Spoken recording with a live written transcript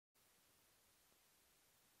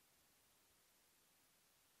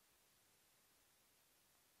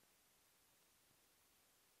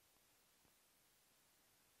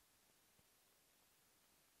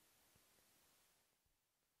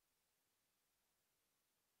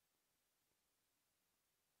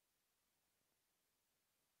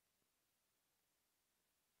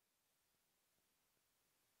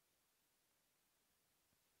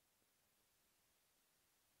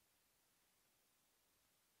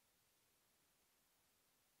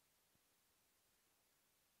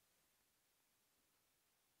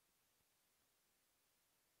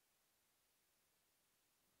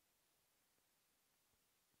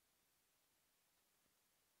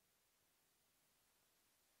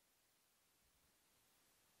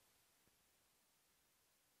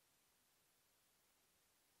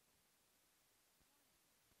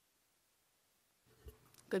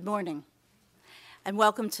Good morning, and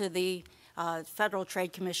welcome to the Federal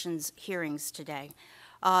Trade Commission's hearings today.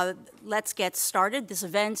 Let's get started. This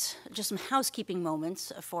event, just some housekeeping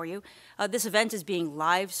moments for you. This event is being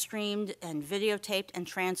live streamed and videotaped and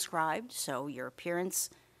transcribed, so your appearance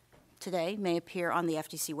today may appear on the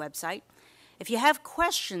FTC website. If you have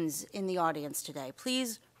questions in the audience today,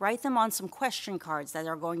 please write them on some question cards that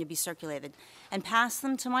are going to be circulated and pass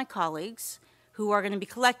them to my colleagues who are going to be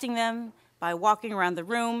collecting them by walking around the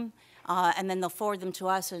room, and then they'll forward them to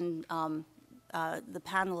us, and the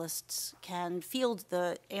panelists can field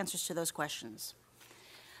the answers to those questions.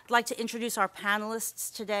 I'd like to introduce our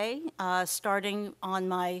panelists today, starting on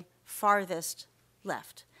my farthest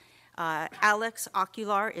left. Alex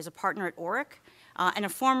Ocular is a partner at Orrick and a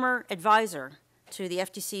former advisor to the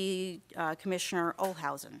FTC Commissioner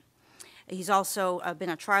Olhausen. He's also been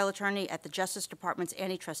a trial attorney at the Justice Department's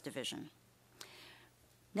Antitrust Division.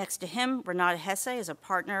 Next to him, Renata Hesse is a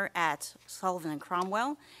partner at Sullivan &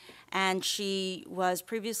 Cromwell, and she was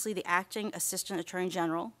previously the acting assistant attorney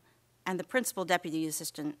general and the principal deputy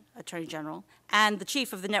assistant attorney general and the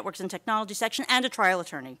chief of the networks and technology section and a trial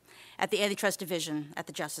attorney at the Antitrust Division at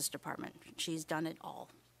the Justice Department. She's done it all.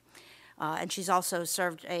 And she's also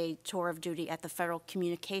served a tour of duty at the Federal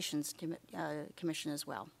Communications Commission as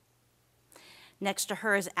well. Next to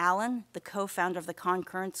her is Alan, the co-founder of the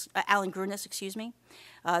Concurrence, Alan Grunis, excuse me,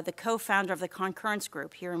 the co-founder of the Concurrence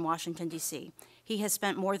Group here in Washington, D.C. He has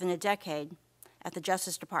spent more than a decade at the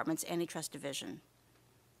Justice Department's Antitrust Division.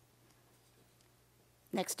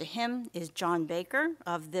 Next to him is John Baker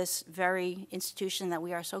of this very institution that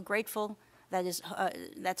we are so grateful that is,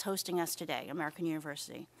 that's hosting us today, American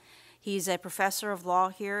University. He's a professor of law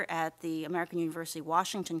here at the American University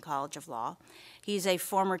Washington College of Law. He's a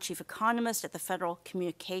former chief economist at the Federal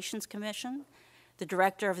Communications Commission, the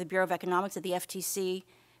director of the Bureau of Economics at the FTC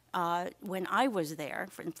when I was there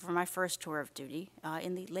for my first tour of duty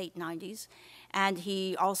in the late 90s. And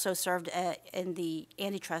he also served in the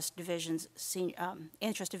Antitrust Division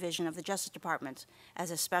of the Justice Department as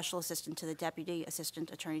a special assistant to the Deputy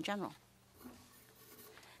Assistant Attorney General.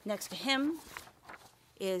 Next to him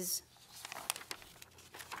is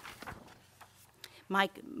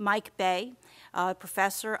Mike Bay,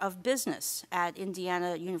 professor of business at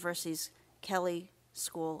Indiana University's Kelley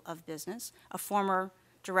School of Business, a former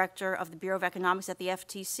director of the Bureau of Economics at the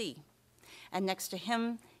FTC. And next to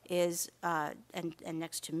him is, and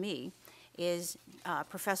next to me, is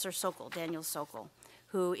Professor Sokol, Daniel Sokol,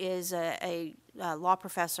 who is a law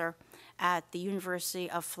professor at the University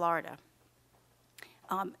of Florida.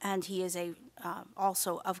 And he is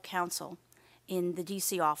also of counsel in the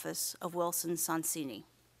D.C. office of Wilson Sonsini.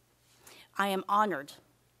 I am honored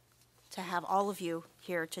to have all of you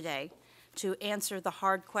here today to answer the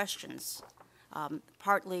hard questions,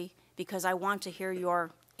 partly because I want to hear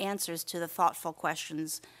your answers to the thoughtful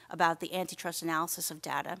questions about the antitrust analysis of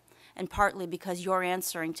data, and partly because your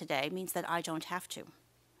answering today means that I don't have to.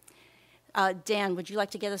 Dan, would you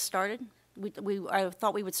like to get us started? I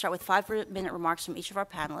thought we would start with 5-minute remarks from each of our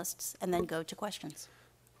panelists and then go to questions.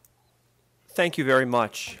 Thank you very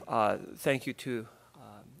much. Thank you to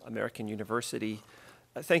American University.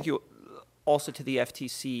 Thank you also to the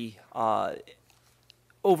FTC.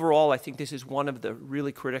 Overall, I think this is one of the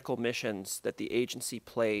really critical missions that the agency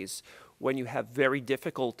plays when you have very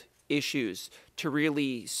difficult issues, to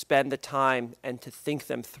really spend the time and to think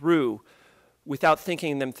them through. Without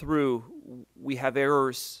thinking them through, we have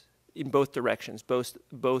errors in both directions,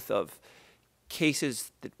 both of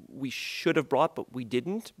cases that we should have brought but we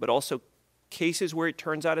didn't, but also cases where it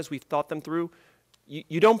turns out, as we've thought them through,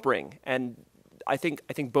 you don't bring. And I think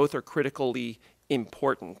both are critically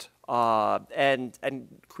important.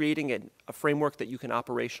 And creating a framework that you can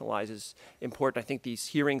operationalize is important. I think these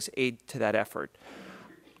hearings aid to that effort.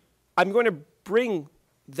 I'm going to bring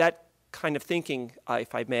that kind of thinking,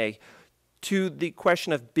 if I may, to the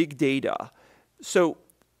question of big data. So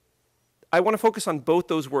I want to focus on both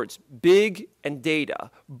those words, big and data.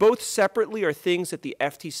 Both separately are things that the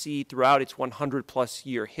FTC, throughout its 100-plus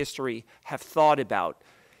year history, have thought about.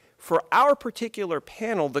 For our particular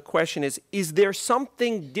panel, the question is there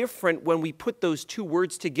something different when we put those two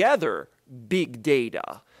words together, big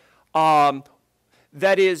data?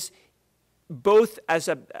 That is, both as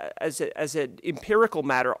an empirical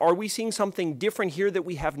matter, are we seeing something different here that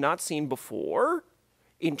we have not seen before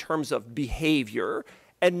in terms of behavior?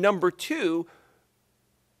 And number two,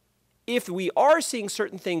 if we are seeing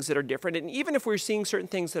certain things that are different, and even if we're seeing certain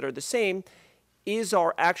things that are the same, is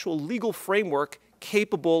our actual legal framework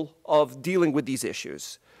capable of dealing with these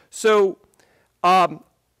issues? So I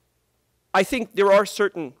think there are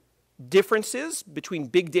certain differences between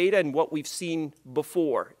big data and what we've seen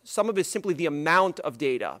before. Some of it is simply the amount of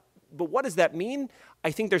data. But what does that mean?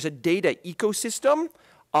 I think there's a data ecosystem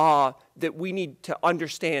that we need to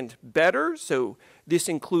understand better. So this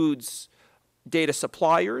includes data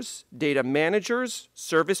suppliers, data managers,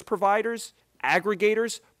 service providers,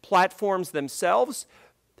 aggregators, platforms themselves,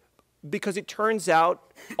 because it turns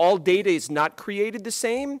out all data is not created the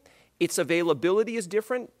same. Its availability is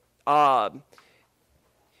different.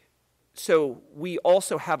 So we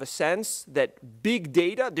also have a sense that big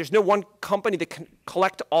data, there's no one company that can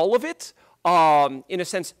collect all of it. In a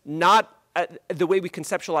sense, not the way we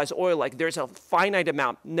conceptualize oil, like there's a finite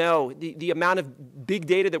amount. No, the amount of big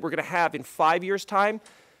data that we're going to have in 5 years' time,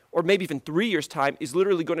 or maybe even 3 years' time, is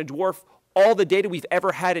literally going to dwarf all the data we've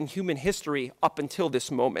ever had in human history up until this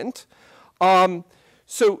moment.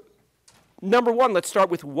 So number one, let's start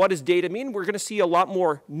with what does data mean? We're going to see a lot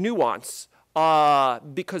more nuance,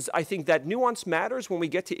 because I think that nuance matters when we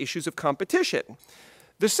get to issues of competition.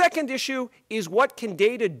 The second issue is what can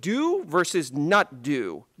data do versus not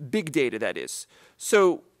do, big data that is.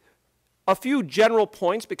 So a few general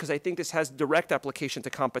points, because I think this has direct application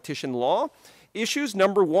to competition law issues.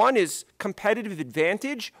 Number one is competitive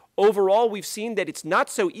advantage. Overall, we've seen that it's not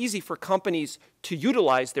so easy for companies to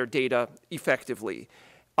utilize their data effectively.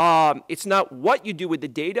 It's not what you do with the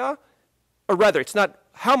data, or rather, it's not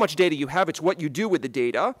how much data you have, it's what you do with the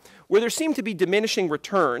data, where there seem to be diminishing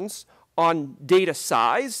returns on data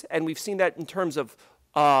size, and we've seen that in terms of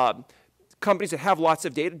companies that have lots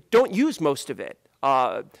of data don't use most of it.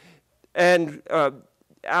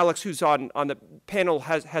 Alex, who's on the panel,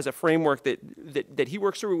 has a framework that he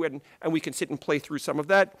works through, and we can sit and play through some of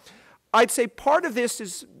that. I'd say part of this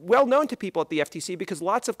is well known to people at the FTC, because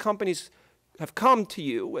lots of companies have come to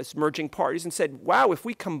you as merging parties and said, wow, if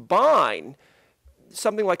we combine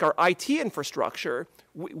something like our IT infrastructure,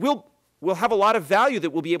 we'll have a lot of value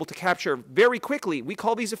that we'll be able to capture very quickly. We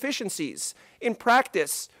call these efficiencies. In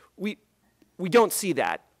practice, we don't see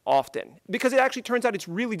that often, because it actually turns out it's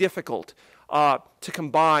really difficult to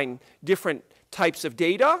combine different types of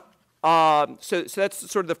data. So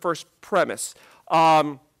that's sort of the first premise.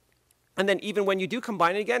 And then even when you do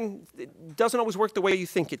combine it again, it doesn't always work the way you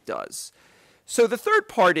think it does. So the third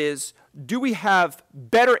part is, do we have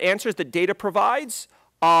better answers that data provides?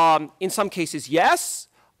 In some cases, yes.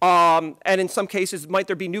 And in some cases, might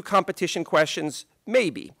there be new competition questions?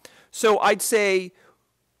 Maybe. So I'd say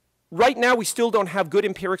right now we still don't have good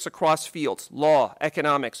empirics across fields: law,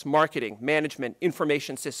 economics, marketing, management,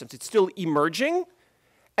 information systems. It's still emerging.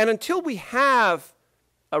 And until we have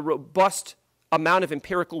a robust amount of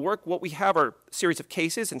empirical work, what we have are a series of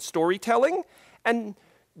cases and storytelling. And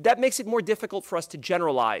that makes it more difficult for us to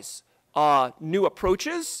generalize new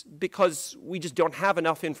approaches, because we just don't have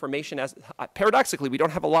enough information. Paradoxically, we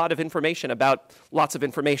don't have a lot of information about lots of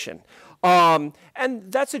information. And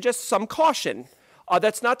that suggests some caution.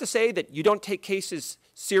 That's not to say that you don't take cases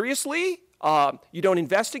seriously, you don't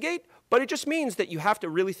investigate, but it just means that you have to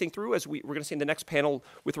really think through, as we're going to see in the next panel,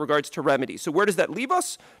 with regards to remedies. So where does that leave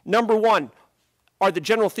us? Number one, are the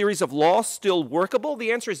general theories of law still workable?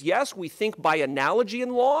 The answer is yes. We think by analogy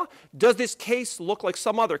in law. Does this case look like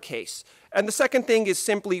some other case? And the second thing is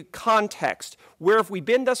simply context. Where have we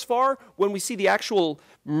been thus far? When we see the actual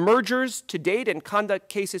mergers to date and conduct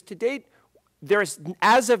cases to date, there has,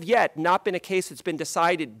 as of yet, not been a case that's been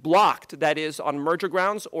decided blocked, that is, on merger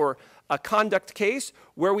grounds, or a conduct case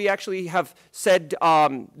where we actually have said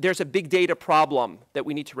there's a big data problem that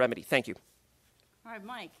we need to remedy. Thank you. All right,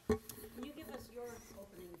 Mike. Can you give us your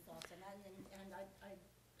opening thoughts on that? And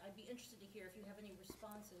I'd be interested to hear if you have any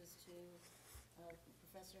responses to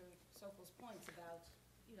Professor Sokol's points about,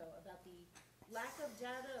 about the lack of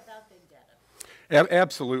data, about big data.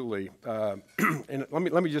 Absolutely. And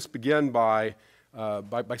let me just begin by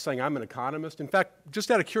saying I'm an economist. In fact,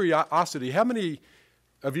 just out of curiosity, how many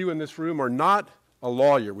of you in this room are not a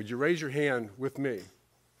lawyer? Would you raise your hand with me?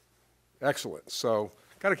 Excellent. So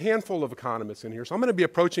got a handful of economists in here. So I'm going to be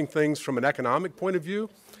approaching things from an economic point of view.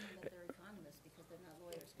 They're economists because they're not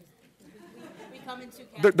lawyers. We come in two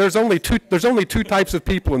categories. There's only two types of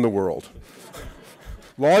people in the world: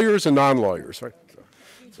 lawyers and non-lawyers, right?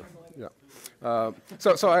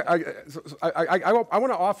 So I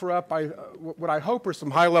want to offer up what I hope are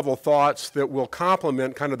some high-level thoughts that will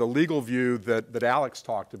complement kind of the legal view that Alex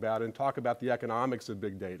talked about, and talk about the economics of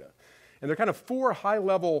big data. And there are kind of four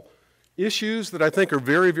high-level issues that I think are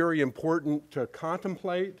very, very important to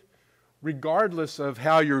contemplate, regardless of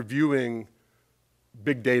how you're viewing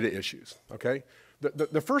big data issues, okay?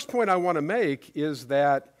 The first point I want to make is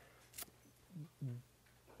that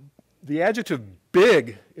the adjective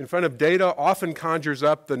big in front of data often conjures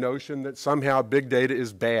up the notion that somehow big data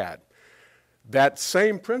is bad. That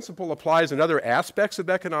same principle applies in other aspects of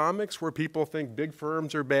economics where people think big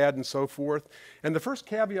firms are bad and so forth. And the first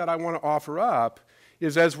caveat I want to offer up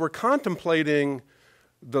is as we're contemplating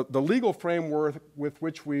the legal framework with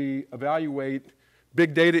which we evaluate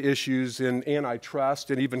big data issues in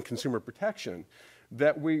antitrust and even consumer protection,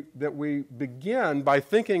 that we begin by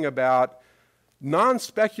thinking about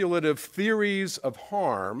non-speculative theories of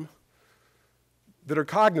harm that are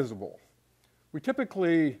cognizable. We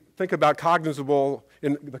typically think about cognizable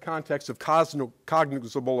in the context of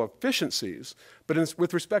cognizable efficiencies, but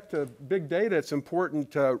with respect to big data, it's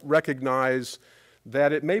important to recognize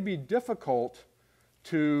that it may be difficult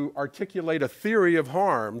to articulate a theory of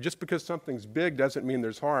harm. Just because something's big doesn't mean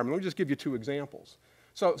there's harm. Let me just give you two examples.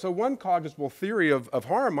 So one cognizable theory of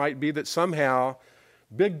harm might be that somehow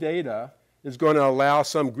big data is going to allow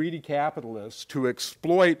some greedy capitalist to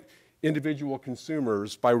exploit individual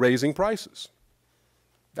consumers by raising prices.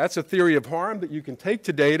 That's a theory of harm that you can take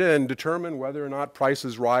to data and determine whether or not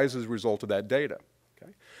prices rise as a result of that data.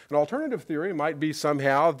 Okay? An alternative theory might be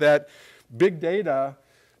somehow that big data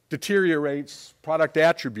deteriorates product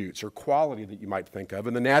attributes or quality that you might think of,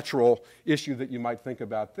 and the natural issue that you might think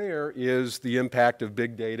about there is the impact of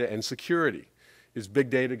big data and security. Is big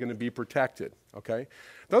data going to be protected? Okay?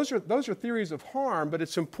 Those are theories of harm, but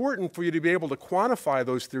it's important for you to be able to quantify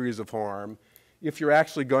those theories of harm if you're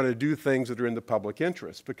actually going to do things that are in the public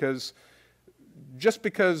interest. Because just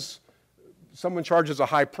because someone charges a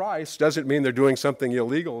high price doesn't mean they're doing something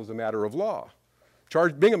illegal as a matter of law.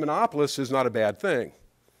 Being a monopolist is not a bad thing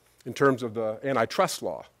in terms of the antitrust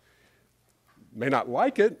law. May not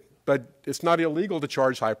like it, but it's not illegal to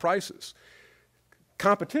charge high prices.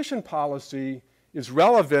 Competition policy is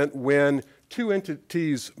relevant when two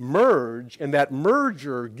entities merge, and that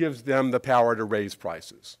merger gives them the power to raise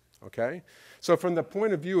prices, okay? So from the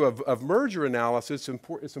point of view of merger analysis,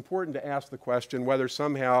 it's important to ask the question whether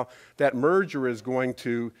somehow that merger is going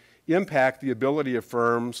to impact the ability of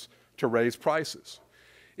firms to raise prices.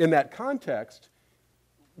 In that context,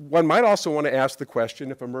 one might also want to ask the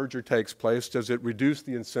question, if a merger takes place, does it reduce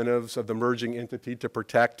the incentives of the merging entity to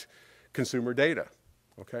protect consumer data?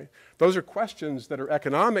 Okay? Those are questions that are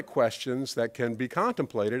economic questions that can be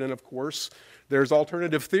contemplated, and of course, there's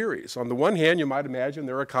alternative theories. On the one hand, you might imagine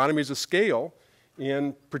there are economies of scale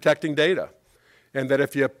in protecting data, and that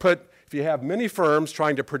if you have many firms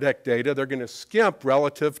trying to protect data, they're going to skimp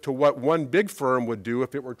relative to what one big firm would do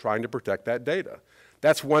if it were trying to protect that data.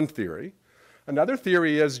 That's one theory. Another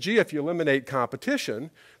theory is, gee, if you eliminate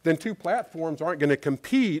competition, then two platforms aren't going to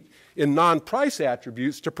compete in non-price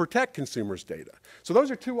attributes to protect consumers' data. So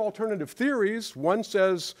those are two alternative theories. One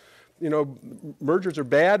says, mergers are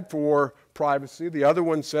bad for privacy. The other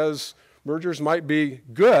one says mergers might be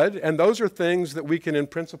good, and those are things that we can, in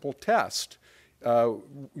principle, test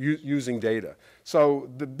using data. So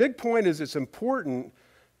the big point is it's important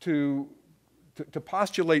to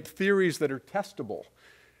postulate theories that are testable,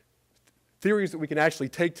 theories that we can actually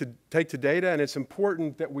take to data, and it's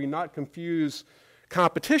important that we not confuse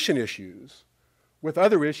competition issues with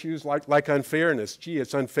other issues like unfairness. Gee,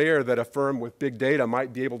 it's unfair that a firm with big data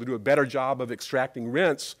might be able to do a better job of extracting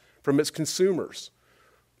rents from its consumers.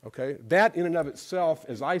 Okay? That in and of itself,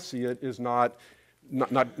 as I see it, is not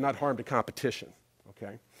harm to competition.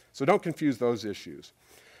 Okay? So don't confuse those issues.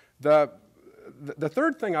 The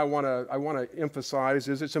third thing I want to emphasize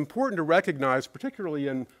is it's important to recognize, particularly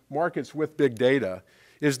in markets with big data,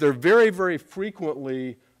 is they're very, very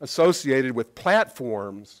frequently associated with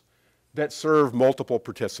platforms that serve multiple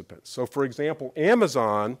participants. So for example,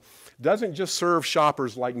 Amazon doesn't just serve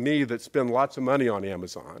shoppers like me that spend lots of money on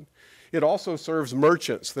Amazon. It also serves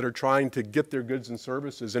merchants that are trying to get their goods and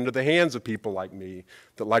services into the hands of people like me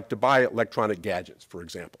that like to buy electronic gadgets, for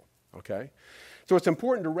example. Okay? So it's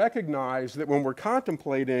important to recognize that when we're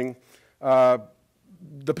contemplating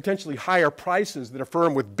the potentially higher prices that a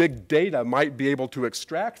firm with big data might be able to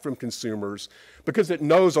extract from consumers because it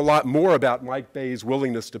knows a lot more about Mike Bay's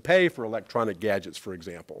willingness to pay for electronic gadgets, for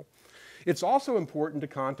example. It's also important to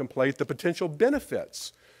contemplate the potential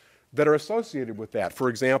benefits that are associated with that. For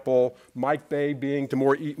example, Mike Bay being to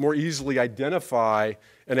more easily identify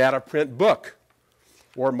an out-of-print book,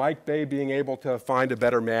 or Mike Bay being able to find a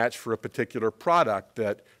better match for a particular product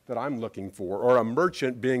that I'm looking for, or a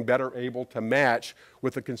merchant being better able to match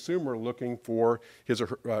with a consumer looking for his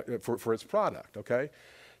or her, for its product, okay?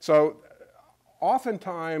 So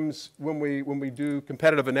oftentimes when we do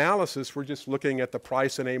competitive analysis, we're just looking at the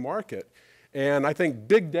price in a market. And I think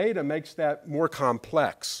big data makes that more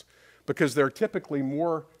complex because there are typically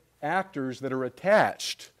more actors that are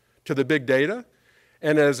attached to the big data,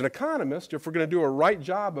 And as an economist, if we're going to do a right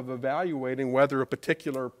job of evaluating whether a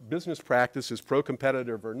particular business practice is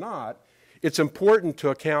pro-competitive or not, it's important to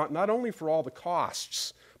account not only for all the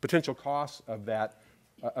costs, potential costs of that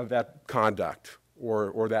conduct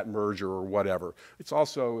or that merger or whatever. It's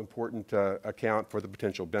also important to account for the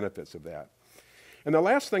potential benefits of that. And the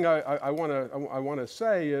last thing I want to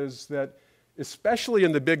say is that, especially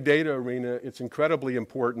in the big data arena, it's incredibly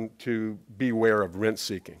important to beware of rent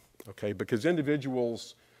seeking, okay? Because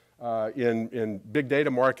individuals in big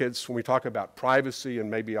data markets, when we talk about privacy,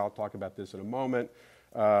 and maybe I'll talk about this in a moment,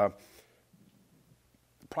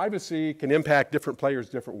 privacy can impact different players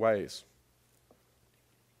different ways.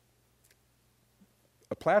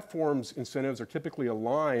 A platform's incentives are typically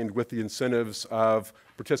aligned with the incentives of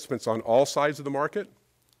participants on all sides of the market.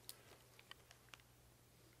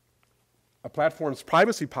 A platform's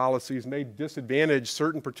privacy policies may disadvantage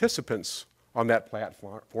certain participants on that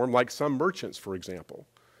platform, like some merchants, for example.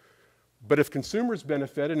 But if consumers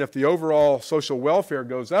benefit and if the overall social welfare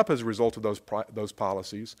goes up as a result of those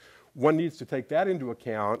policies, one needs to take that into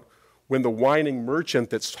account when the whining merchant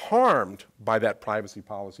that's harmed by that privacy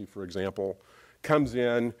policy, for example, comes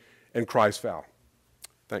in and cries foul.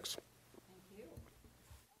 Thanks.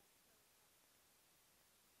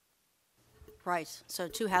 Right. So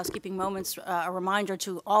 2 housekeeping moments. A reminder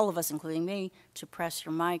to all of us, including me, to press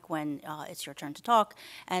your mic when it's your turn to talk.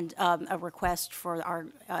 And a request for our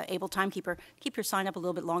able timekeeper, keep your sign up a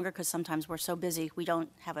little bit longer because sometimes we're so busy we don't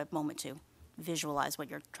have a moment to visualize what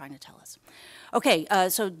you're trying to tell us. Okay,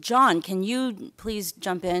 so John, can you please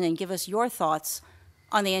jump in and give us your thoughts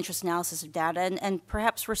on the interest analysis of data and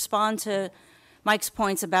perhaps respond to Mike's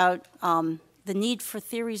points about the need for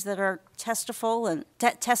theories that are testable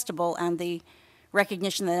and the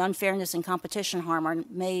recognition that unfairness and competition harm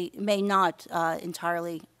may not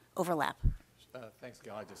entirely overlap. Thanks,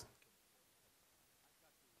 Gail.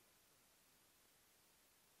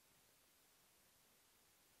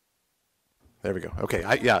 There we go. Okay,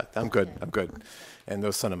 yeah, I'm good. And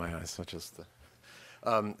no sun in my eyes, such as the...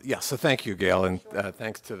 yeah, so thank you, Gail, and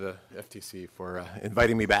thanks to the FTC for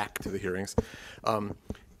inviting me back to the hearings. For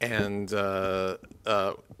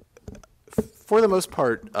the most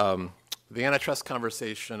part, the antitrust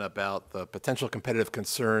conversation about the potential competitive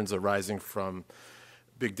concerns arising from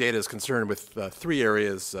big data is concerned with 3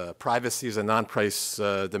 areas. Privacy is a non-price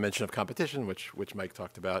dimension of competition, which Mike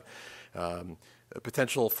talked about.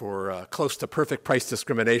 Potential for close to perfect price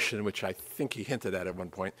discrimination, which I think he hinted at one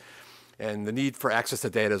point. And the need for access to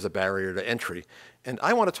data as a barrier to entry. And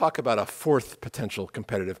I want to talk about a 4th potential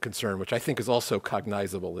competitive concern, which I think is also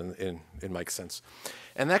cognizable in Mike's sense.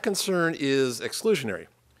 And that concern is exclusionary.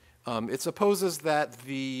 It supposes that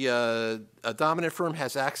a dominant firm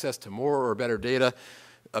has access to more or better data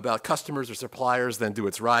about customers or suppliers than do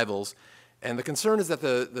its rivals. And the concern is that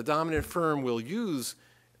the dominant firm will use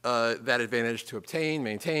that advantage to obtain,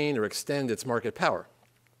 maintain, or extend its market power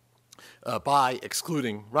by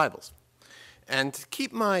excluding rivals. And to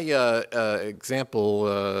keep my example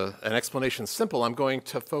and explanation simple, I'm going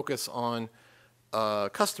to focus on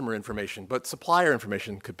customer information, but supplier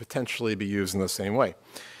information could potentially be used in the same way.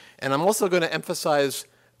 And I'm also going to emphasize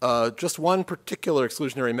just one particular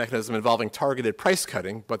exclusionary mechanism involving targeted price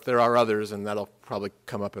cutting, but there are others, and that'll probably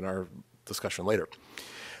come up in our discussion later.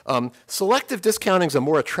 Selective discounting is a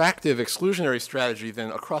more attractive exclusionary strategy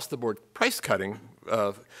than across-the-board price cutting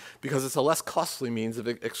because it's a less costly means of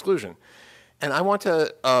exclusion. And I want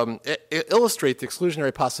to illustrate the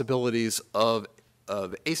exclusionary possibilities of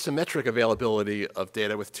asymmetric availability of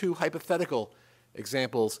data with 2 hypothetical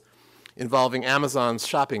examples involving Amazon's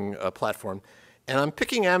shopping platform. And I'm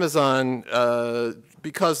picking Amazon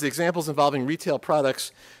because the examples involving retail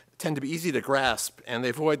products tend to be easy to grasp, and they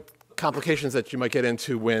avoid complications that you might get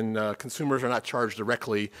into when consumers are not charged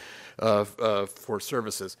directly for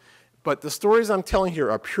services. But the stories I'm telling here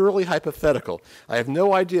are purely hypothetical. I have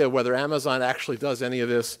no idea whether Amazon actually does any of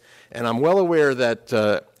this, and I'm well aware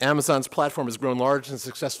that Amazon's platform has grown large and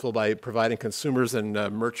successful by providing consumers and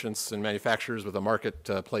merchants and manufacturers with a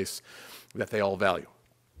marketplace that they all value.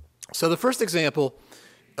 So the first example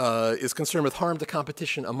is concerned with harm to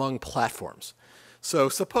competition among platforms. So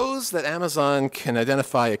suppose that Amazon can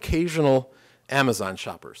identify occasional Amazon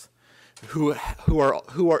shoppers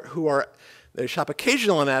they shop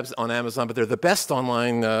occasionally on Amazon, but they're the best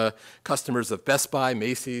online customers of Best Buy,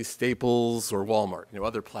 Macy's, Staples, or Walmart,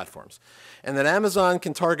 other platforms. And that Amazon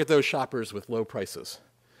can target those shoppers with low prices.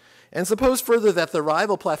 And suppose further that the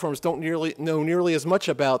rival platforms don't know nearly as much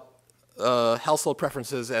about household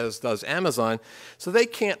preferences as does Amazon, so they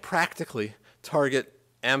can't practically target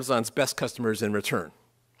Amazon's best customers in return.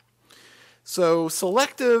 So so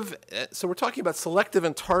we're talking about selective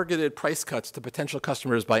and targeted price cuts to potential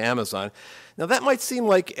customers by Amazon. Now that might seem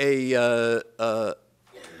like to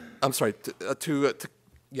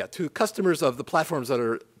customers of the platforms that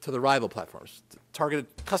are to the rival platforms,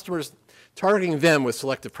 targeting them with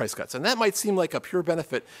selective price cuts. And that might seem like a pure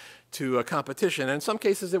benefit to a competition, and in some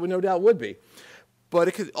cases it no doubt would be. But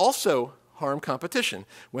it could also harm competition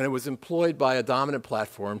when it was employed by a dominant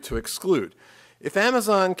platform to exclude. If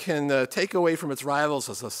Amazon can take away from its rivals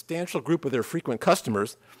a substantial group of their frequent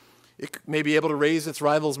customers, it may be able to raise its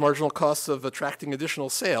rivals' marginal costs of attracting additional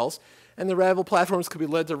sales, and the rival platforms could be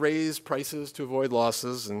led to raise prices to avoid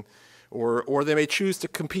losses, or they may choose to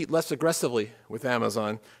compete less aggressively with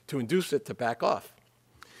Amazon to induce it to back off.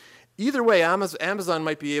 Either way, Amazon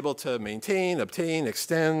might be able to maintain, obtain,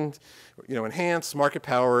 extend, enhance market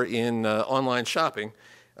power in online shopping,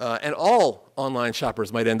 and all online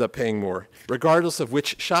shoppers might end up paying more, regardless of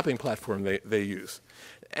which shopping platform they use.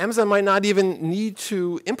 Amazon might not even need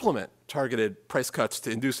to implement targeted price cuts to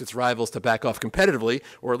induce its rivals to back off competitively,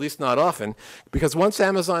 or at least not often, because once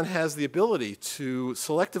Amazon has the ability to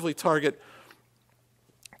selectively target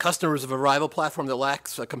customers of a rival platform that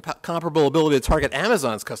lacks a comparable ability to target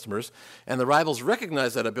Amazon's customers, and the rivals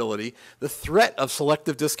recognize that ability, the threat of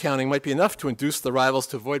selective discounting might be enough to induce the rivals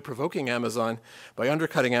to avoid provoking Amazon by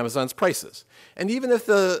undercutting Amazon's prices. And even if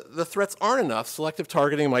the threats aren't enough, selective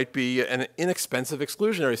targeting might be an inexpensive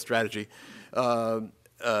exclusionary strategy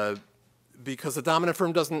because the dominant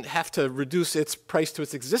firm doesn't have to reduce its price to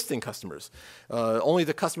its existing customers, only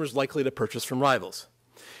the customers likely to purchase from rivals.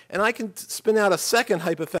 And I can spin out a second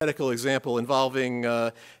hypothetical example involving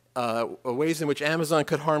ways in which Amazon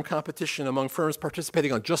could harm competition among firms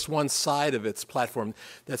participating on just one side of its platform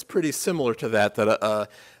that's pretty similar to that,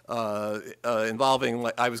 involving,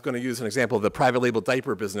 like, I was going to use an example of the private label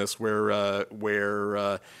diaper business where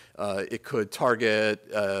it could target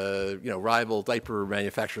rival diaper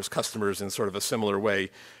manufacturers' customers in sort of a similar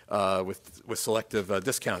way with selective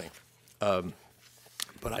discounting.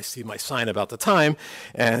 But I see my sign about the time,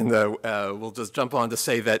 and we'll just jump on to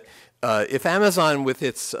say that if Amazon, with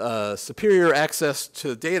its superior access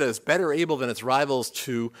to data, is better able than its rivals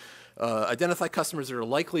to identify customers that are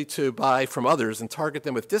likely to buy from others and target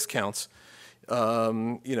them with discounts,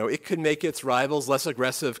 it could make its rivals less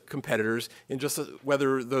aggressive competitors in just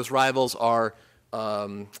whether those rivals are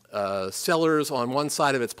sellers on one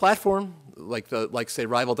side of its platform, like say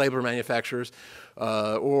rival diaper manufacturers,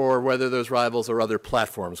 or whether those rivals are other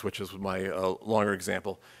platforms, which is my longer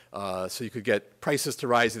example. So you could get prices to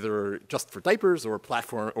rise either just for diapers or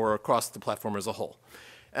platform or across the platform as a whole.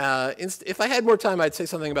 If I had more time, I'd say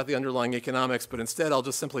something about the underlying economics, but instead I'll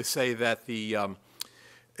just simply say that the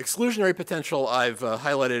exclusionary potential I've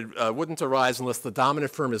highlighted wouldn't arise unless the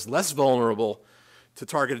dominant firm is less vulnerable to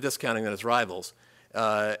targeted discounting than its rivals.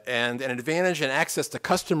 And an advantage in access to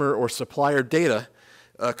customer or supplier data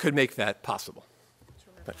could make that possible.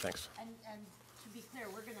 Thanks. And to be clear,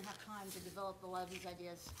 we're going to have time to develop a lot of these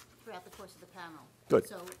ideas throughout the course of the panel. Good.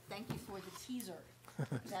 So thank you for the teaser.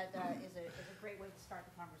 That is a great way to start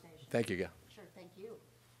the conversation. Thank you, Gail. Sure, thank you.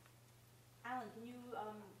 Alan, can you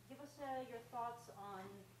give us your thoughts on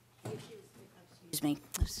the issues? Excuse me,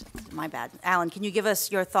 my bad. Alan, can you give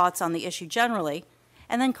us your thoughts on the issue generally,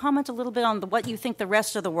 and then comment a little bit on what you think the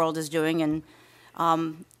rest of the world is doing, and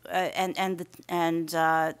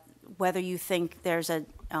whether you think there's a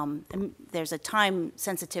time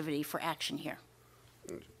sensitivity for action here.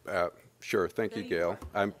 Sure. Thank you, Gail.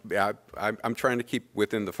 I'm trying to keep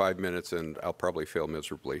within the 5 minutes, and I'll probably fail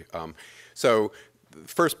miserably. So the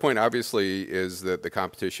first point, obviously, is that the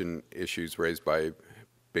competition issues raised by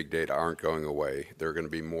big data aren't going away. There are going to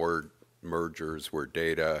be more mergers where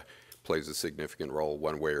data plays a significant role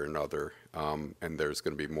one way or another, and there's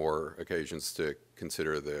going to be more occasions to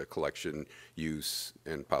consider the collection, use,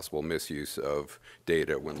 and possible misuse of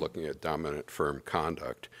data when looking at dominant firm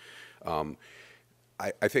conduct.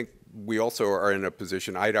 I think we also are in a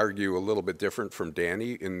position, I'd argue, a little bit different from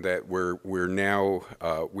Danny in that we're now,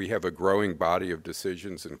 we have a growing body of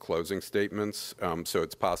decisions and closing statements, so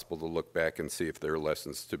it's possible to look back and see if there are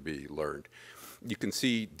lessons to be learned. You can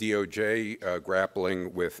see DOJ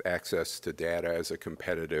grappling with access to data as a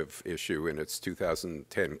competitive issue in its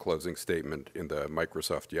 2010 closing statement in the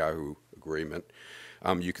Microsoft-Yahoo agreement.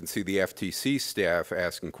 You can see the FTC staff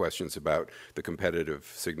asking questions about the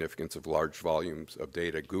competitive significance of large volumes of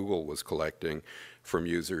data Google was collecting from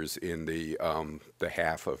users in the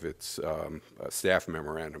half of its staff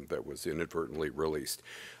memorandum that was inadvertently released.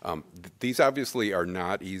 These obviously are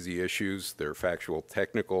not easy issues. They're factual,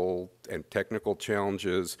 technical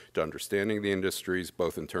challenges to understanding the industries,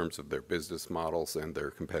 both in terms of their business models and their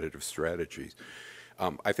competitive strategies.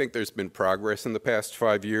 I think there's been progress in the past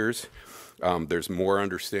 5 years. There's more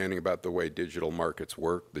understanding about the way digital markets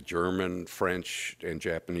work. The German, French, and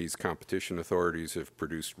Japanese competition authorities have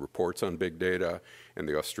produced reports on big data, and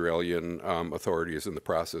the Australian authority is in the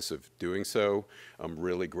process of doing so.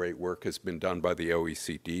 Really great work has been done by the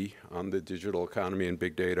OECD on the digital economy and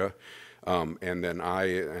big data. And then I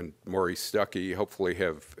and Maurice Stuckey hopefully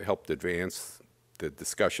have helped advance the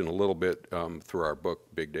discussion a little bit through our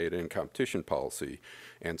book, Big Data and Competition Policy.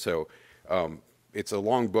 And so it's a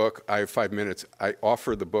long book. I have 5 minutes. I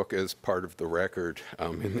offer the book as part of the record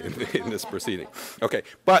in this proceeding. Okay,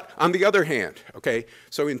 but on the other hand, okay,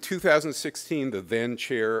 so in 2016, the then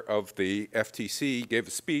chair of the FTC gave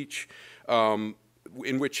a speech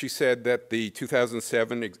in which she said that the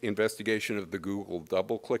 2007 investigation of the Google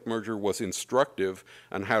DoubleClick merger was instructive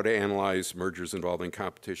on how to analyze mergers involving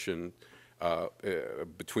competition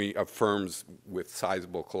between firms with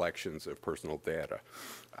sizable collections of personal data.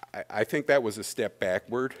 I think that was a step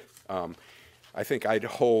backward. I think I'd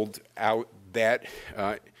hold out that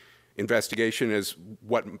investigation as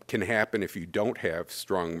what can happen if you don't have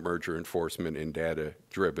strong merger enforcement in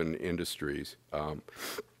data-driven industries.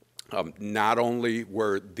 Not only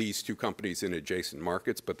were these two companies in adjacent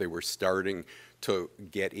markets, but they were starting to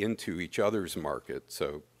get into each other's market.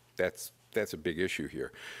 So that's a big issue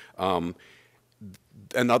here.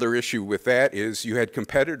 Another issue with that is you had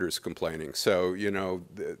competitors complaining. So, you know,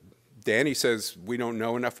 Danny says we don't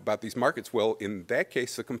know enough about these markets. Well, in that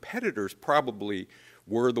case, the competitors probably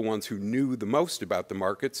were the ones who knew the most about the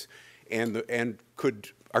markets and could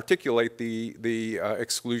articulate the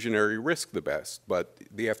exclusionary risk the best. But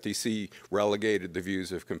the FTC relegated the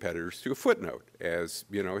views of competitors to a footnote, as,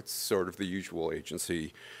 you know, it's sort of the usual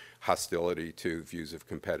agency hostility to views of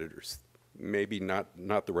competitors. Maybe not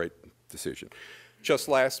the right decision. Just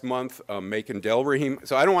last month, Macon Delrahim,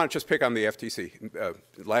 so I don't want to just pick on the FTC.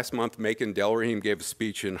 Last month, Macon Delrahim gave a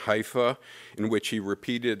speech in Haifa in which he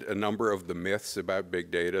repeated a number of the myths about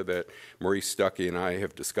big data that Maurice Stuckey and I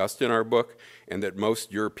have discussed in our book and that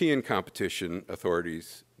most European competition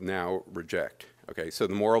authorities now reject. Okay, so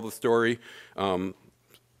the moral of the story,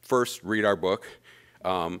 first, read our book.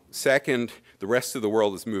 Second, the rest of the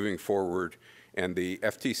world is moving forward and the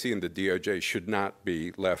FTC and the DOJ should not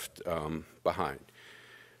be left behind.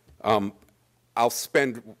 I'll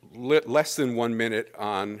spend less than 1 minute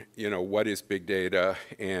on, you know, what is big data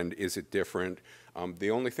and is it different.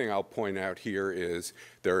 The only thing I'll point out here is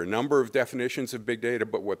there are a number of definitions of big data,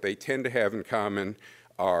 but what they tend to have in common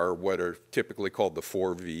are what are typically called the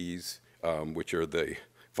 4 V's, which are the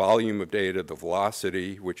volume of data, the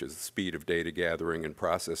velocity, which is the speed of data gathering and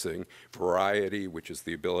processing, variety, which is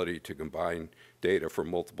the ability to combine data from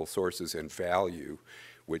multiple sources, and value,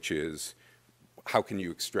 which is how can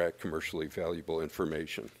you extract commercially valuable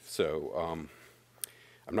information. So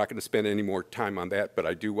I'm not going to spend any more time on that, but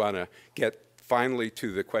I do want to get finally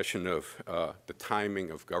to the question of the timing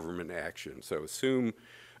of government action. So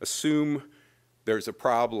assume there's a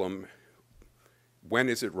problem. When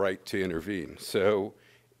is it right to intervene? So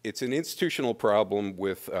it's an institutional problem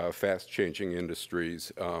with fast-changing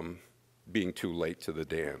industries being too late to the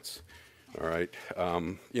dance. All right,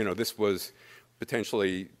 you know, this was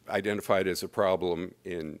potentially identified as a problem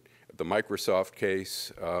in the Microsoft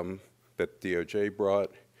case that DOJ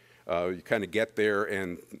brought. You kind of get there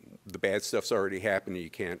and the bad stuff's already happened and you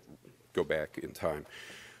can't go back in time.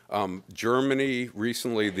 Germany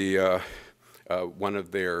recently, one of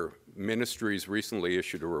their ministries recently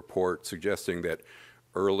issued a report suggesting that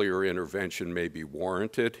earlier intervention may be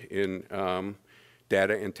warranted in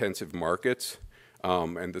data-intensive markets.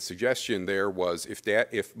 And the suggestion there was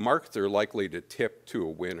if markets are likely to tip to a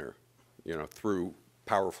winner, you know, through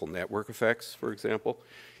powerful network effects, for example,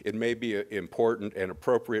 it may be important and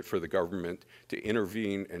appropriate for the government to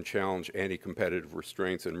intervene and challenge anti-competitive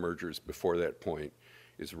restraints and mergers before that point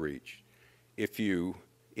is reached. If you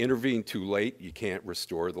intervene too late, you can't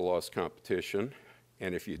restore the lost competition.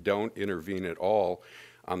 And if you don't intervene at all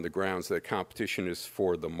on the grounds that competition is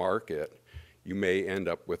for the market, you may end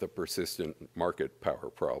up with a persistent market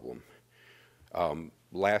power problem.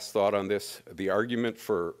 Last thought on this, the argument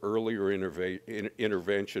for earlier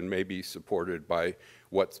intervention may be supported by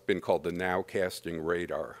what's been called the now-casting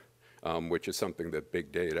radar, which is something that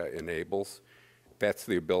big data enables. That's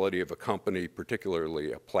the ability of a company,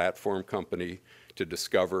 particularly a platform company, to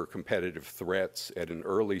discover competitive threats at an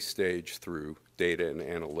early stage through data and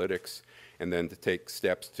analytics, and then to take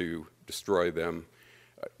steps to destroy them,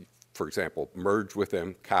 for example, merge with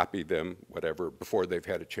them, copy them, whatever, before they've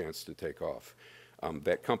had a chance to take off.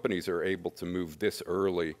 That companies are able to move this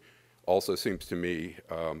early also seems to me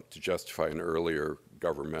to justify an earlier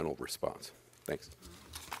governmental response. Thanks.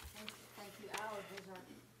 Thank you, Al. Those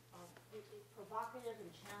are provocative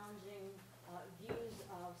and challenging views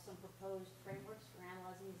of some proposed frameworks for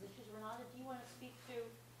analyzing these issues. Renata, do you want to speak to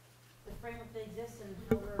the framework that exists and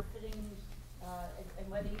how we're fitting, and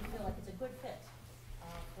whether you feel like it's a good fit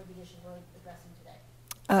for the issue we're addressing today?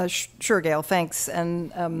 Sure, Gail, thanks.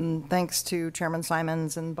 And thanks to Chairman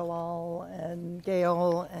Simons and Bilal and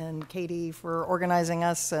Gail and Katie for organizing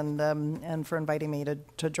us and for inviting me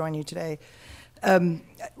to join you today.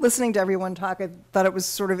 Listening to everyone talk, I thought it was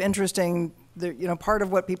sort of interesting. Part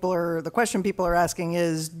of what the question people are asking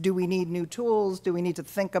is, do we need new tools? Do we need to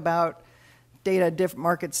think about data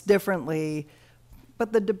markets differently?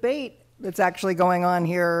 But the debate that's actually going on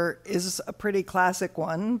here is a pretty classic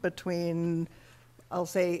one between, I'll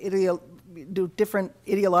say, different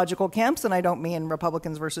ideological camps, and I don't mean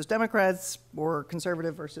Republicans versus Democrats or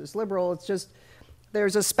conservative versus liberal. It's just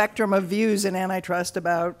there's a spectrum of views in antitrust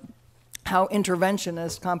about how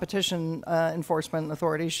interventionist competition enforcement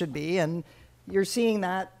authorities should be, and you're seeing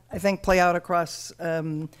that, I think, play out across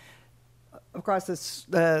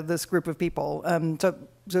this group of people.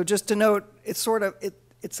 So just to note, it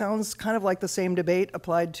sounds kind of like the same debate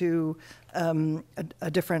applied to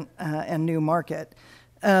a different and new market.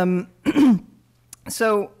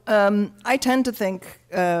 So I tend to think,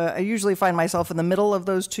 I usually find myself in the middle of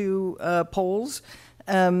those two poles,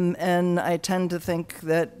 and I tend to think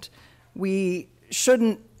that we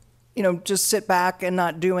shouldn't, just sit back and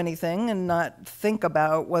not do anything and not think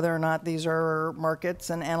about whether or not these are markets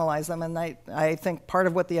and analyze them. And I think part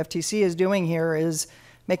of what the FTC is doing here is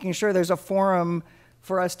making sure there's a forum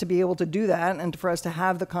for us to be able to do that and for us to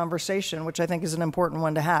have the conversation, which I think is an important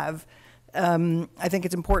one to have. I think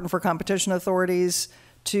it's important for competition authorities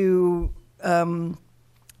to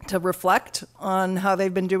reflect on how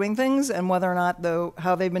they've been doing things and whether or not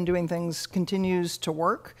how they've been doing things continues to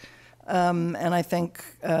work. And I think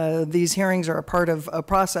these hearings are a part of a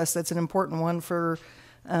process that's an important one for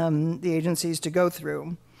the agencies to go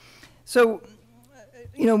through. So,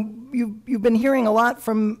 you've been hearing a lot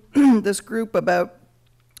from this group about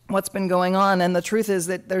what's been going on, and the truth is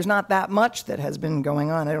that there's not that much that has been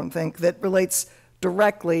going on, I don't think, that relates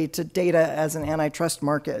directly to data as an antitrust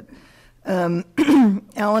market.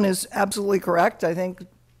 Alan is absolutely correct, I think,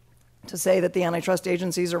 to say that the antitrust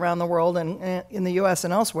agencies around the world and in the US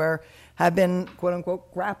and elsewhere have been, quote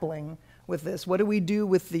unquote, grappling with this. What do we do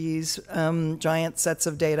with these giant sets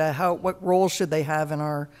of data? What role should they have in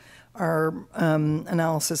our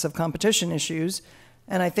analysis of competition issues?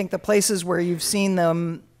 And I think the places where you've seen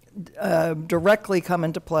them directly come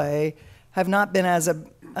into play have not been as an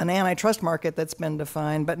antitrust market that's been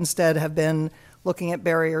defined, but instead have been looking at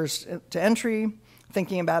barriers to entry,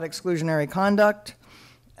 thinking about exclusionary conduct,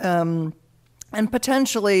 and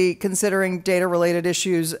potentially considering data-related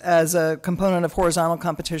issues as a component of horizontal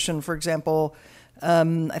competition. For example,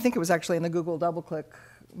 I think it was actually in the Google DoubleClick,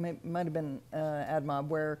 might have been AdMob,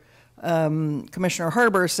 where Commissioner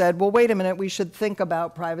Harbour said, well, wait a minute, we should think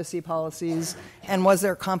about privacy policies, and was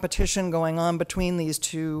there competition going on between these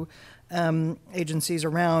two agencies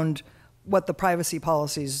around what the privacy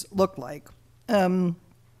policies looked like? I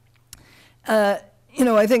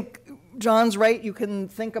think John's right. You can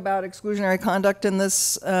think about exclusionary conduct in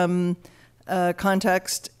this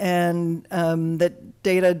context, and that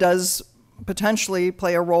data does potentially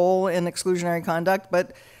play a role in exclusionary conduct.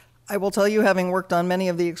 But I will tell you, having worked on many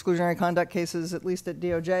of the exclusionary conduct cases, at least at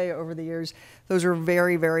DOJ over the years, those are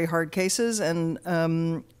very, very hard cases, and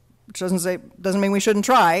which doesn't mean we shouldn't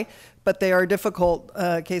try, but they are difficult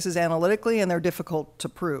cases analytically, and they're difficult to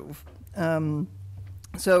prove. And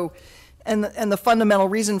the fundamental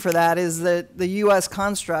reason for that is that the U.S.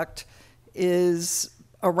 construct is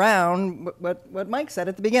around what Mike said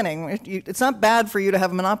at the beginning. It's not bad for you to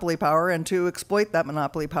have monopoly power and to exploit that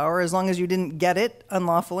monopoly power as long as you didn't get it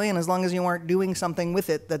unlawfully and as long as you aren't doing something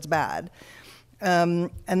with it that's bad.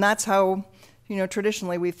 And that's how,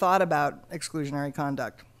 traditionally we thought about exclusionary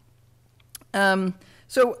conduct.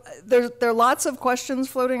 So there are lots of questions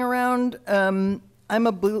floating around. I'm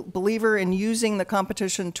a believer in using the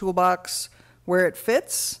competition toolbox where it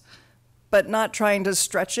fits, but not trying to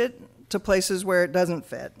stretch it to places where it doesn't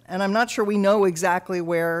fit. And I'm not sure we know exactly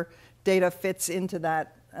where data fits into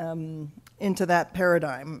that into that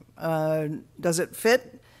paradigm? Does it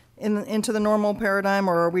fit into the normal paradigm,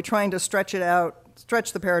 or are we trying to stretch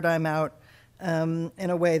the paradigm out in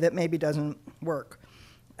a way that maybe doesn't work?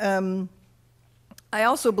 I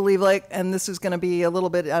also believe, and this is going to be a little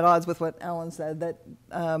bit at odds with what Alan said,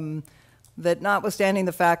 that notwithstanding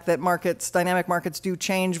the fact that dynamic markets do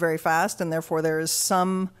change very fast, and therefore there is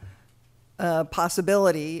some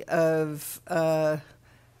possibility of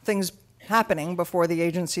things happening before the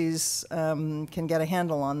agencies can get a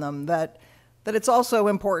handle on them, that it's also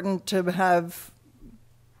important to have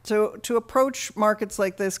to approach markets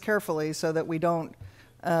like this carefully so that we don't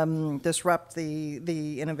disrupt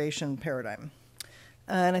the innovation paradigm.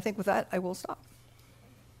 And I think with that, I will stop.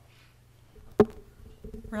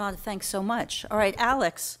 Renata, thanks so much. All right,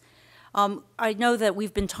 Alex, I know that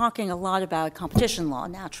we've been talking a lot about competition law,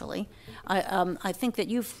 naturally. I think that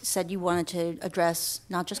you've said you wanted to address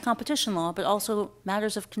not just competition law, but also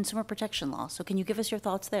matters of consumer protection law. So can you give us your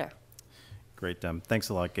thoughts there? Great. Thanks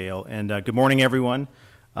a lot, Gail. And good morning, everyone.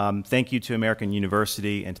 Thank you to American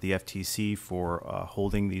University and to the FTC for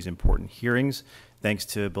holding these important hearings. Thanks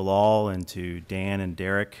to Bilal and to Dan and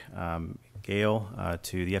Derek, Gail,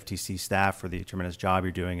 to the FTC staff for the tremendous job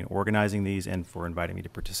you're doing in organizing these and for inviting me to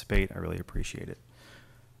participate. I really appreciate it.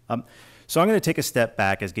 So I'm going to take a step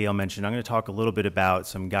back. As Gail mentioned, I'm going to talk a little bit about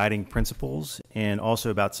some guiding principles and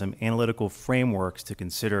also about some analytical frameworks to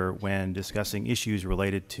consider when discussing issues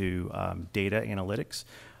related to data analytics.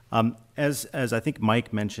 As I think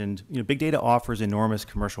Mike mentioned, big data offers enormous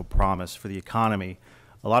commercial promise for the economy.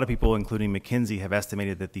 A lot of people, including McKinsey, have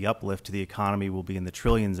estimated that the uplift to the economy will be in the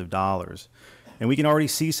trillions of dollars. And we can already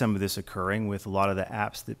see some of this occurring with a lot of the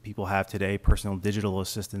apps that people have today, personal digital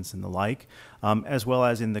assistants and the like, as well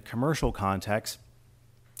as in the commercial context.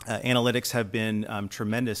 Analytics have been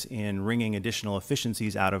tremendous in wringing additional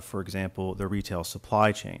efficiencies out of, for example, the retail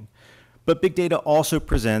supply chain. But big data also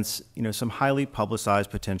presents, some highly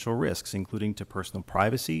publicized potential risks, including to personal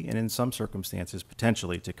privacy and in some circumstances,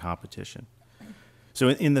 potentially to competition. So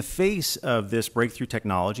in the face of this breakthrough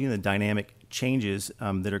technology and the dynamic changes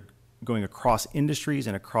that are going across industries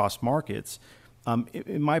and across markets, from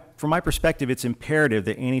my perspective, it's imperative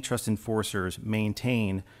that antitrust enforcers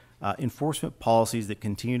maintain enforcement policies that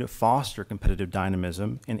continue to foster competitive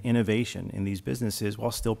dynamism and innovation in these businesses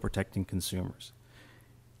while still protecting consumers.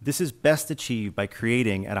 This is best achieved by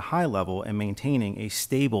creating at a high level and maintaining a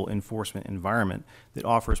stable enforcement environment that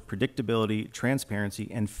offers predictability, transparency,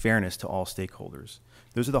 and fairness to all stakeholders.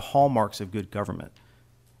 Those are the hallmarks of good government.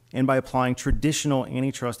 And by applying traditional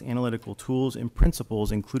antitrust analytical tools and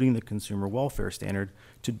principles, including the consumer welfare standard,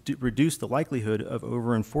 to reduce the likelihood of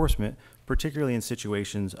over-enforcement, particularly in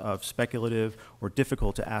situations of speculative or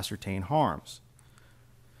difficult to ascertain harms.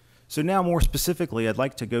 So now more specifically, I'd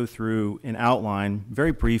like to go through and outline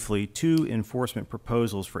very briefly 2 enforcement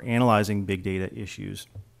proposals for analyzing big data issues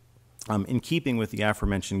in keeping with the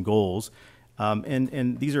aforementioned goals.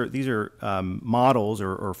 And these are models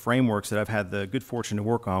or frameworks that I've had the good fortune to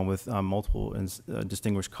work on with multiple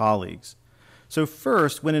distinguished colleagues. So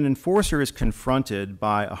first, when an enforcer is confronted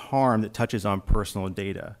by a harm that touches on personal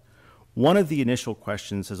data, one of the initial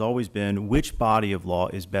questions has always been which body of law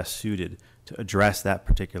is best suited to address that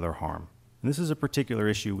particular harm. And this is a particular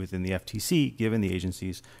issue within the FTC, given the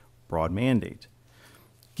agency's broad mandate.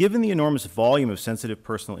 Given the enormous volume of sensitive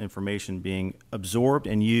personal information being absorbed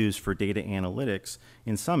and used for data analytics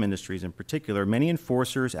in some industries in particular, many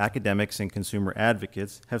enforcers, academics, and consumer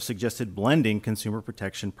advocates have suggested blending consumer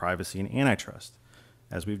protection, privacy, and antitrust,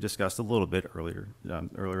 as we've discussed a little bit earlier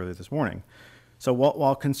this morning. So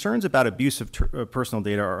while concerns about abuse of personal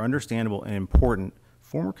data are understandable and important,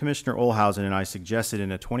 former Commissioner Olhausen and I suggested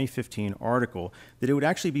in a 2015 article that it would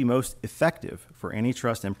actually be most effective for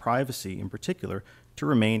antitrust and privacy in particular to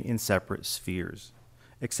remain in separate spheres,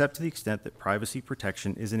 except to the extent that privacy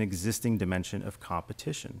protection is an existing dimension of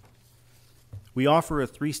competition. We offer a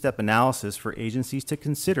 3-step analysis for agencies to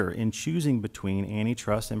consider in choosing between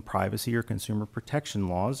antitrust and privacy or consumer protection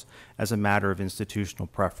laws as a matter of institutional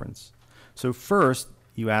preference. So first,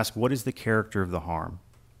 you ask, what is the character of the harm?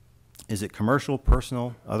 Is it commercial,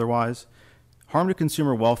 personal, otherwise? Harm to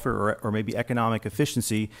consumer welfare or maybe economic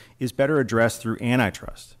efficiency is better addressed through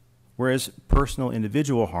antitrust, whereas personal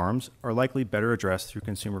individual harms are likely better addressed through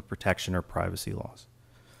consumer protection or privacy laws.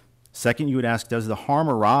 Second, you would ask, does the harm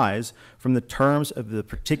arise from the terms of the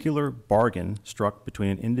particular bargain struck between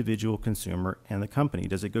an individual consumer and the company?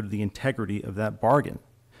 Does it go to the integrity of that bargain?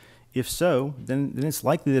 If so, then it's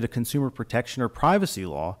likely that a consumer protection or privacy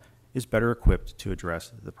law is better equipped to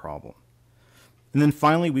address the problem. And then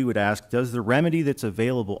finally, we would ask, does the remedy that's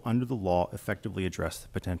available under the law effectively address the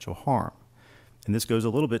potential harm? And this goes a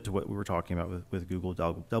little bit to what we were talking about with Google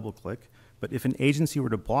DoubleClick. But if an agency were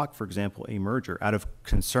to block, for example, a merger out of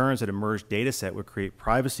concerns that a merged data set would create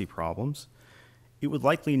privacy problems, it would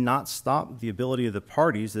likely not stop the ability of the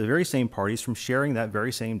parties, the very same parties, from sharing that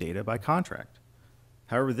very same data by contract.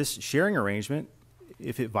 However, this sharing arrangement,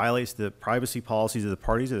 if it violates the privacy policies of the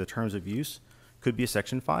parties or the terms of use, could be a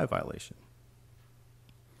Section 5 violation.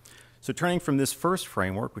 So turning from this first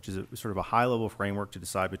framework, which is sort of a high-level framework to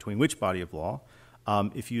decide between which body of law,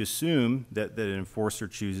 if you assume that an enforcer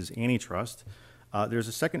chooses antitrust, there's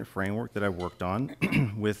a second framework that I worked on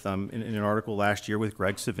with, in an article last year with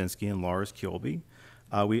Greg Savinsky and Lars Kilby.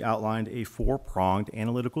 We outlined a 4-pronged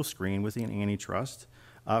analytical screen within antitrust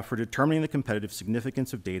for determining the competitive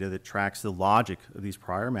significance of data that tracks the logic of these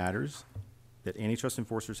prior matters that antitrust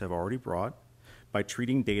enforcers have already brought by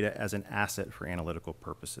treating data as an asset for analytical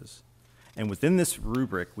purposes. And within this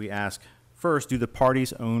rubric, we ask, first, do the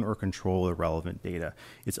parties own or control the relevant data?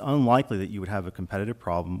 It's unlikely that you would have a competitive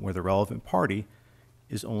problem where the relevant party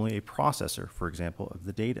is only a processor, for example, of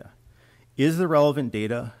the data. Is the relevant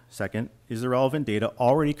data, second, is the relevant data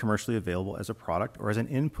already commercially available as a product or as an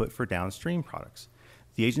input for downstream products?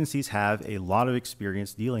 The agencies have a lot of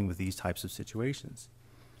experience dealing with these types of situations.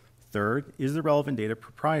 Third, is the relevant data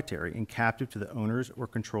proprietary and captive to the owners or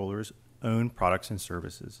controllers' own products and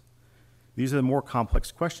services? These are the more complex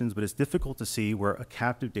questions, but it's difficult to see where a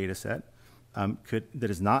captive data set that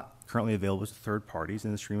is not currently available to third parties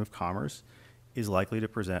in the stream of commerce is likely to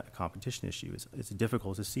present a competition issue. It's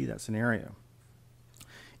difficult to see that scenario.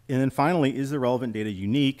 And then finally, is the relevant data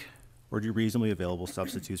unique, or do reasonably available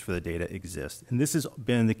substitutes for the data exist? And this has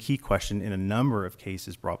been the key question in a number of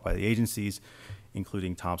cases brought by the agencies,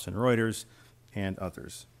 including Thomson Reuters and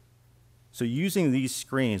others. So using these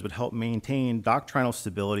screens would help maintain doctrinal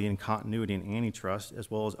stability and continuity in antitrust as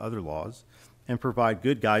well as other laws and provide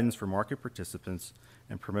good guidance for market participants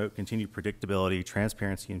and promote continued predictability,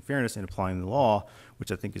 transparency, and fairness in applying the law, which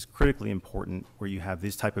I think is critically important where you have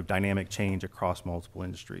this type of dynamic change across multiple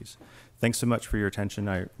industries. Thanks so much for your attention.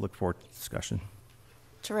 I look forward to the discussion.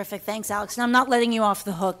 Terrific. Thanks, Alex. And I'm not letting you off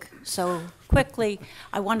the hook so quickly.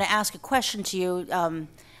 I want to ask a question to you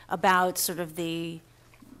about sort of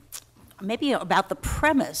maybe about the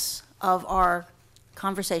premise of our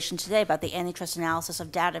conversation today about the antitrust analysis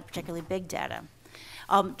of data, particularly big data.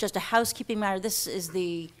 Just a housekeeping matter, this is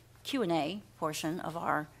the Q&A portion of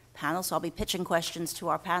our panel, so I'll be pitching questions to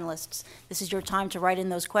our panelists. This is your time to write in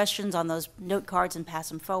those questions on those note cards and pass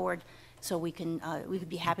them forward, so we could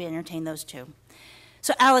be happy to entertain those too.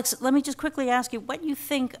 So Alex, let me just quickly ask you what you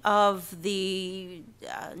think of the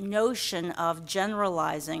notion of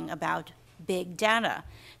generalizing about big data.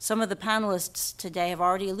 Some of the panelists today have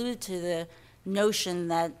already alluded to the notion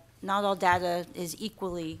that not all data is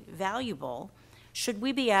equally valuable. Should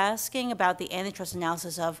we be asking about the antitrust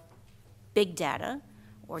analysis of big data,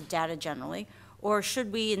 or data generally, or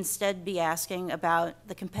should we instead be asking about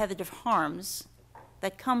the competitive harms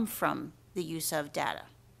that come from the use of data?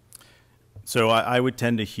 So I would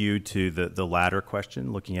tend to hew to the latter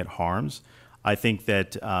question, looking at harms. I think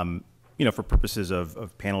that for purposes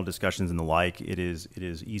of panel discussions and the like, it is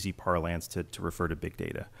easy parlance to refer to big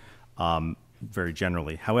data very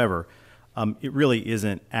generally. However, it really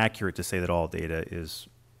isn't accurate to say that all data is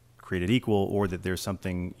created equal or that there's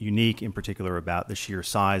something unique in particular about the sheer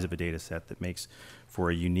size of a data set that makes for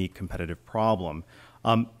a unique competitive problem.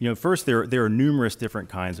 First, there are numerous different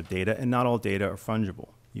kinds of data, and not all data are fungible.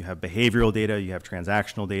 You have behavioral data, you have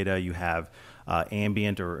transactional data, you have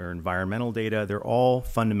ambient or environmental data. They're all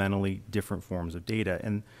fundamentally different forms of data.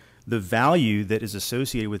 And the value that is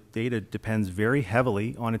associated with data depends very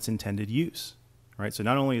heavily on its intended use. Right? So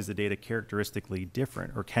not only is the data characteristically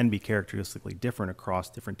different or can be characteristically different across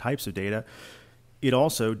different types of data, it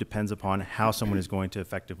also depends upon how someone is going to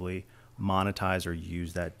effectively monetize or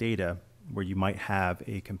use that data where you might have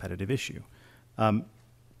a competitive issue.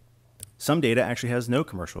 Some data actually has no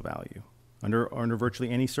commercial value under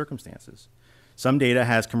virtually any circumstances. Some data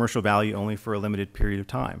has commercial value only for a limited period of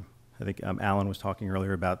time. I think Alan was talking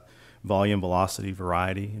earlier about volume, velocity,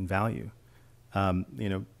 variety, and value.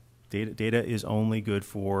 Data is only good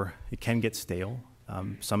for, it can get stale,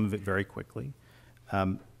 some of it very quickly.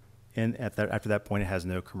 And after that point, it has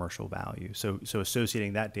no commercial value. So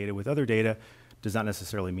associating that data with other data does not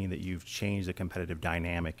necessarily mean that you've changed the competitive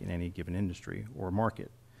dynamic in any given industry or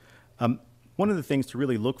market. One of the things to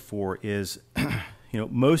really look for is,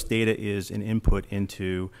 most data is an input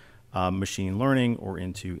into machine learning or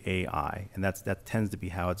into AI, and that tends to be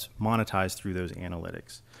how it's monetized through those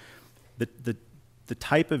analytics. The the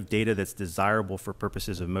type of data that's desirable for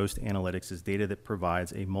purposes of most analytics is data that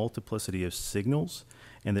provides a multiplicity of signals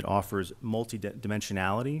and that offers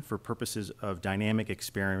multi-dimensionality for purposes of dynamic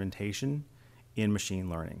experimentation in machine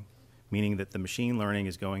learning, meaning that the machine learning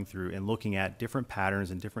is going through and looking at different patterns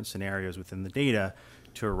and different scenarios within the data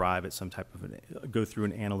to arrive at some type of, go through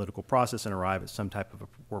an analytical process and arrive at some type of a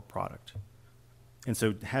work product. And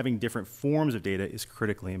so having different forms of data is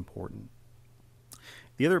critically important.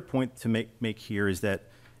 The other point to make here is that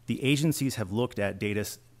the agencies have looked at data,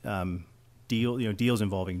 deals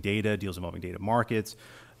involving data markets,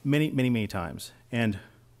 many times. And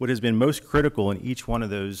what has been most critical in each one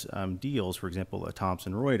of those deals, for example,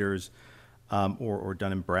 Thomson Reuters or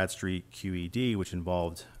Dun & Bradstreet QED, which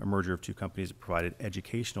involved a merger of two companies that provided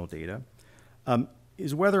educational data,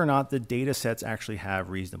 is whether or not the data sets actually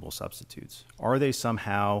have reasonable substitutes. Are they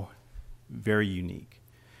somehow very unique?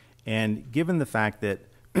 And given the fact that,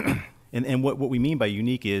 and what we mean by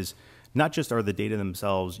unique is not just are the data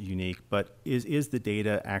themselves unique, but is the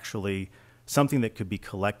data actually something that could be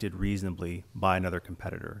collected reasonably by another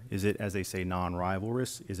competitor? Is it, as they say,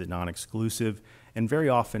 non-rivalrous? Is it non-exclusive? And very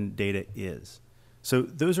often data is. So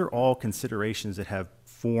those are all considerations that have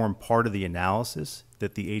formed part of the analysis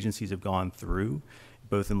that the agencies have gone through,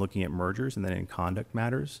 both in looking at mergers and then in conduct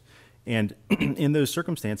matters. And in those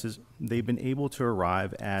circumstances, they've been able to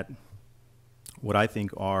arrive at what I think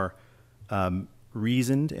are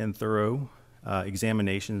reasoned and thorough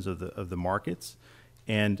examinations of the markets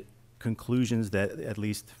and conclusions that, at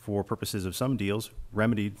least for purposes of some deals,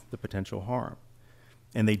 remedied the potential harm.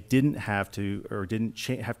 And they didn't have to, or didn't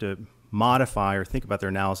have to modify or think about their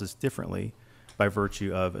analysis differently by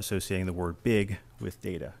virtue of associating the word big with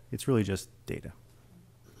data. It's really just data.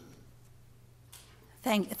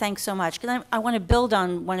 Thanks so much. I want to build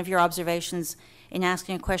on one of your observations in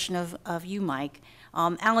asking a question of you, Mike.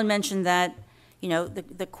 Alan mentioned that,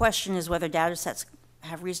 the question is whether data sets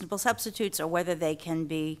have reasonable substitutes or whether they can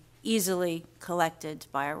be easily collected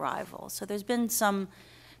by a rival. So there's been some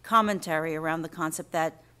commentary around the concept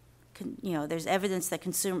that, there's evidence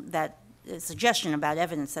that suggestion about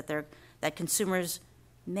evidence that consumers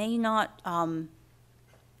may not,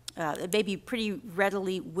 may be pretty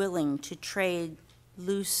readily willing to trade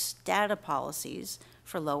loose data policies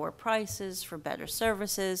for lower prices, for better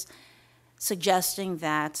services, suggesting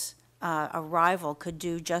that a rival could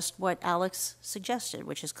do just what Alex suggested,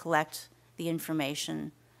 which is collect the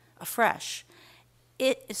information afresh.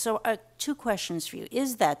 So two questions for you.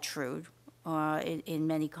 Is that true in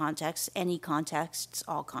many contexts, any contexts,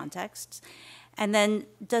 all contexts? And then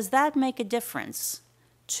does that make a difference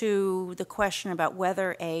to the question about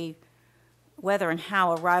whether and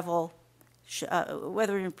how a rival,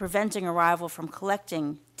 whether in preventing a rival from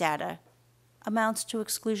collecting data amounts to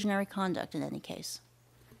exclusionary conduct in any case?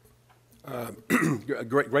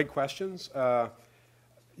 Great questions.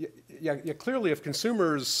 Clearly, if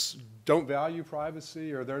consumers don't value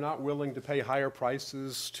privacy or they're not willing to pay higher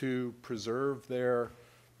prices to preserve their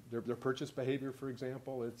purchase behavior, for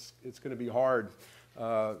example, it's going to be hard.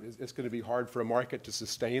 It's going to be hard for a market to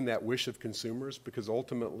sustain that wish of consumers, because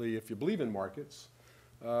ultimately, if you believe in markets,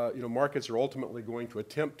 markets are ultimately going to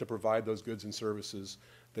attempt to provide those goods and services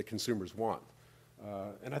that consumers want.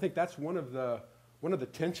 And I think that's one of the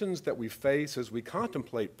tensions that we face as we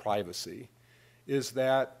contemplate privacy, is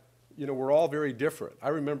that we're all very different. I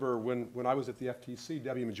remember when I was at the FTC,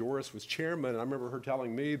 Debbie Majoris was chairman, and I remember her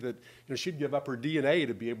telling me that she'd give up her DNA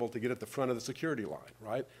to be able to get at the front of the security line,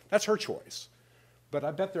 right? That's her choice. But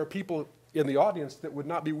I bet there are people in the audience that would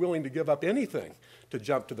not be willing to give up anything to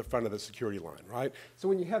jump to the front of the security line, right? So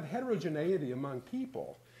when you have heterogeneity among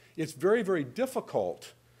people, it's very, very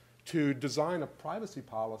difficult to design a privacy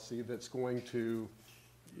policy that's going to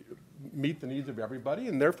meet the needs of everybody,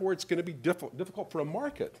 and therefore it's going to be difficult for a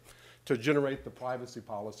market to generate the privacy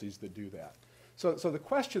policies that do that. So the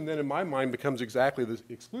question then in my mind becomes exactly the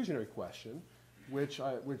exclusionary question, which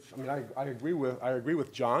I agree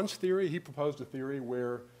with John's theory. He proposed a theory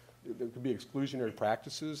where there could be exclusionary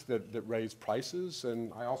practices that raise prices,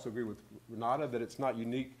 and I also agree with Renata that it's not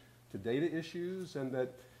unique to data issues, and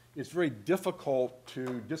that it's very difficult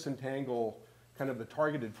to disentangle kind of the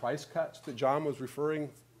targeted price cuts that John was referring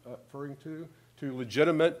to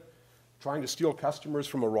legitimate, trying to steal customers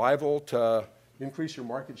from a rival to increase your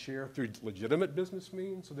market share through legitimate business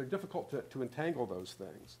means. So they're difficult to entangle those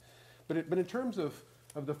things. But in terms of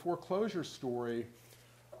the foreclosure story,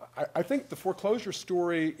 I think the foreclosure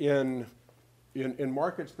story in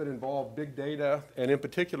markets that involve big data, and in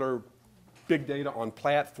particular big data on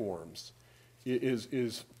platforms,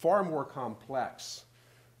 is far more complex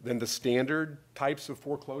than the standard types of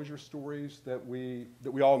foreclosure stories that we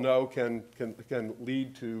all know can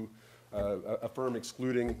lead to a firm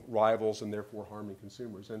excluding rivals and therefore harming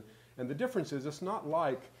consumers. And the difference is it's not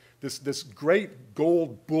like this great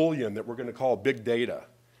gold bullion that we're going to call big data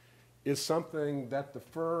is something that the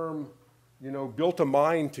firm, built a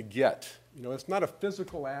mine to get. It's not a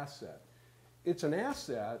physical asset. It's an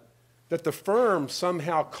asset that the firm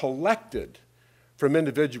somehow collected from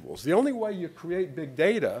individuals. The only way you create big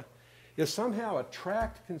data is somehow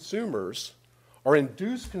attract consumers or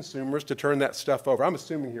induce consumers to turn that stuff over. I'm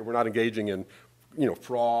assuming here we're not engaging in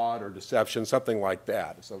fraud or deception, something like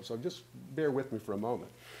that. So just bear with me for a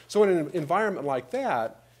moment. So in an environment like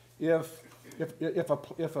that, if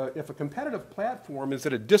a competitive platform is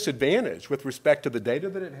at a disadvantage with respect to the data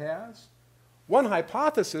that it has, one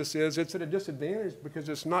hypothesis is it's at a disadvantage because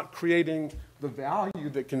it's not creating the value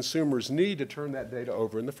that consumers need to turn that data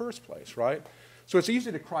over in the first place, right? So it's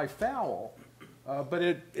easy to cry foul, but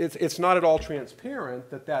it's not at all transparent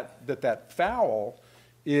that foul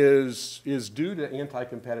is due to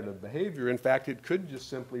anti-competitive behavior. In fact, it could just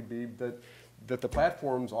simply be that the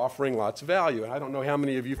platform's offering lots of value. And I don't know how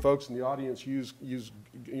many of you folks in the audience use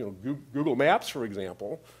Google Maps, for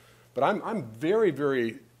example, but I'm very,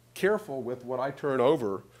 very careful with what I turn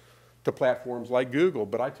over to platforms like Google.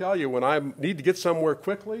 But I tell you, when I need to get somewhere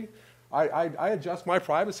quickly, I adjust my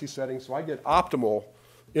privacy settings so I get optimal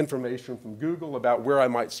information from Google about where I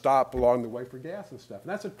might stop along the way for gas and stuff.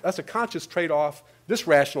 And that's a conscious trade-off this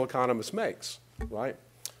rational economist makes, right?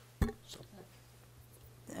 So.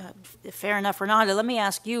 Fair enough, Renata. Let me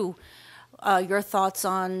ask you your thoughts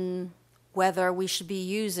on whether we should be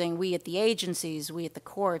using, we at the agencies, we at the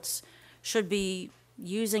courts, should be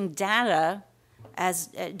using data as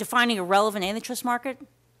defining a relevant antitrust market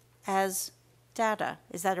as data.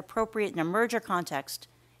 Is that appropriate in a merger context,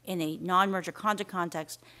 in a non-merger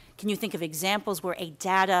context? Can you think of examples where a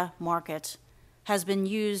data market has been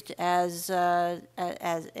used as either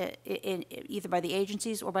by the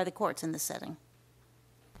agencies or by the courts in this setting?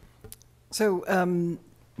 So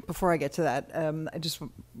before I get to that, I just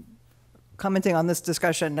commenting on this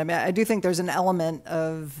discussion. I mean, I do think there's an element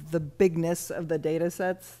of the bigness of the data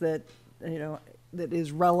sets that that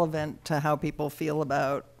is relevant to how people feel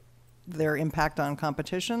about their impact on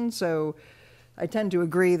competition. So I tend to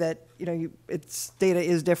agree that its data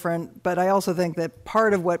is different, but I also think that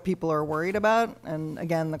part of what people are worried about, and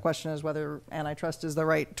again, the question is whether antitrust is the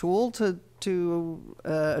right tool to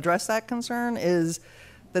address that concern, is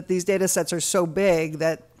that these data sets are so big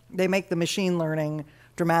that they make the machine learning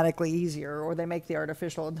dramatically easier, or they make the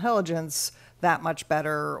artificial intelligence that much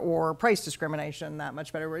better, or price discrimination that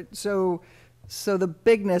much better. So the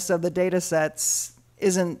bigness of the data sets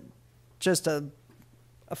isn't just a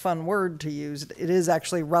fun word to use. It is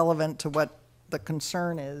actually relevant to what the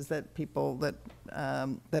concern is that people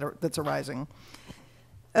that's arising.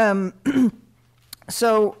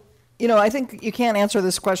 So I think you can't answer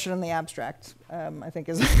this question in the abstract. I think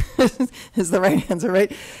is the right answer,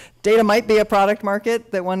 right? Data might be a product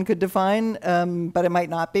market that one could define, but it might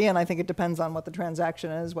not be, and I think it depends on what the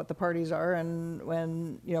transaction is, what the parties are, and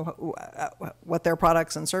what their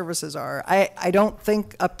products and services are. I don't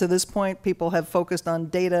think up to this point people have focused on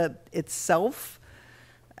data itself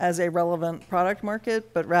as a relevant product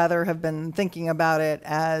market, but rather have been thinking about it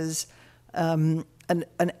as an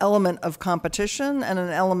element of competition and an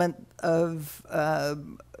element of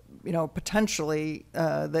potentially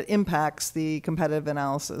that impacts the competitive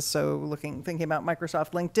analysis. So thinking about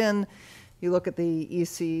Microsoft LinkedIn, you look at the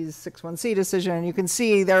EC's 61C decision, and you can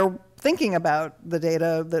see they're thinking about the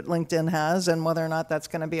data that LinkedIn has and whether or not that's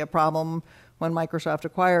going to be a problem when Microsoft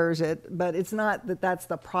acquires it. But it's not that that's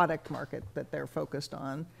the product market that they're focused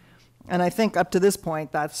on. And I think up to this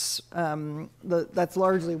point, that's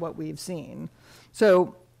largely what we've seen.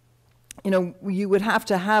 So you would have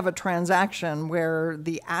to have a transaction where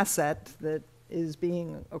the asset that is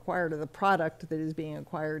being acquired, or the product that is being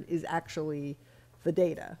acquired, is actually the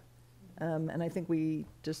data. And I think we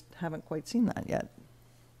just haven't quite seen that yet.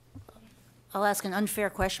 I'll ask an unfair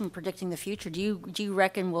question predicting the future. Do you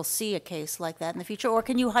reckon we'll see a case like that in the future? Or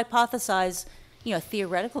can you hypothesize, a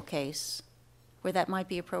theoretical case where that might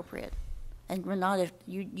be appropriate? And Renata,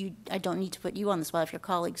 I don't need to put you on the spot. If your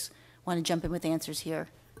colleagues want to jump in with answers here,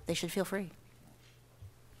 they should feel free.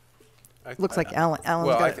 Looks like Alan's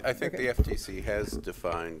well, got it. I think Okay. the FTC has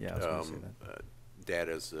defined Yeah, I was gonna say that.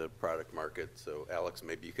 data as a product market. So, Alex,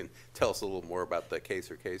 maybe you can tell us a little more about the case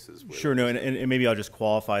or cases. Sure, no, and maybe I'll just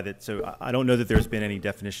qualify that. So I don't know that there's been any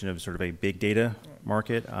definition of sort of a big data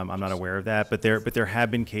market. I'm not aware of that, but there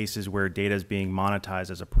have been cases where data is being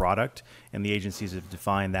monetized as a product, and the agencies have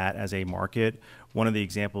defined that as a market one of the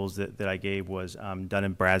examples that I gave was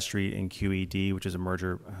Dun & Bradstreet and QED, which is a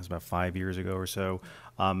merger, it was about 5 years ago or so.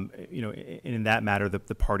 In that matter,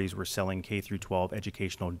 the parties were selling K through 12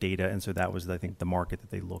 educational data, and so that was, I think, the market that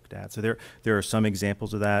they looked at. So there are some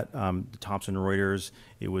examples of that. Thomson Reuters,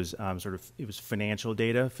 it was financial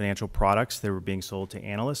data, financial products that were being sold to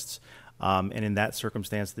analysts. And in that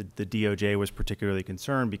circumstance, the DOJ was particularly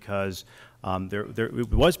concerned because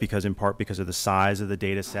in part because of the size of the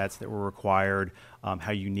data sets that were required,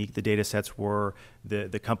 how unique the data sets were.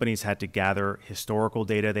 The companies had to gather historical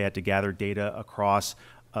data. They had to gather data across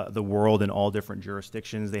the world in all different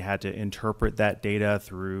jurisdictions. They had to interpret that data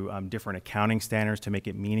through different accounting standards to make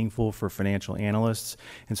it meaningful for financial analysts.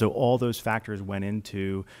 And so all those factors went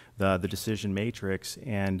into the decision matrix,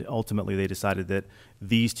 and ultimately they decided that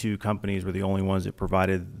these two companies were the only ones that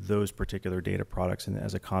provided those particular data products, and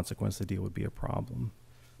as a consequence, the deal would be a problem.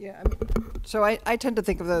 Yeah, so I tend to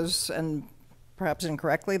think of those, and perhaps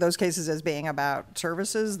incorrectly, those cases as being about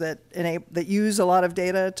services that use a lot of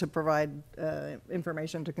data to provide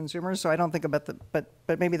information to consumers. So I don't think about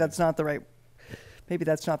but maybe that's not the right. Maybe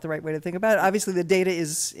that's not the right way to think about it. Obviously, the data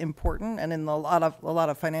is important, and in a lot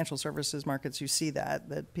of financial services markets, you see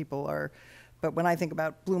that people are. But when I think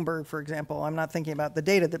about Bloomberg, for example, I'm not thinking about the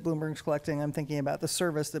data that Bloomberg's collecting. I'm thinking about the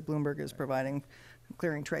service that Bloomberg is providing,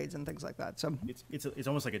 clearing trades and things like that. So it's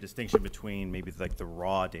almost like a distinction between maybe like the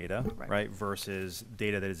raw data, right, versus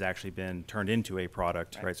data that has actually been turned into a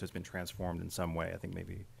product, right? So it's been transformed in some way. I think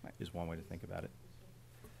maybe is one way to think about it.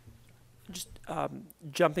 Just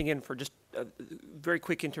jumping in for just a very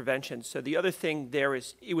quick intervention. So the other thing there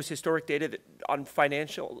is it was historic data on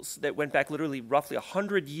financials that went back literally roughly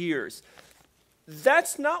 100 years.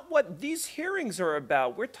 That's not what these hearings are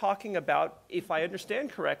about. We're talking about, if I understand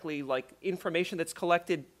correctly, like information that's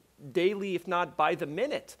collected daily, if not by the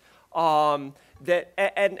minute. So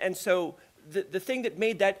the thing that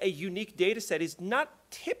made that a unique data set is not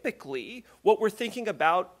typically what we're thinking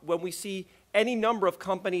about when we see any number of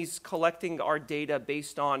companies collecting our data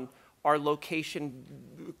based on our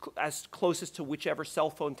location as closest to whichever cell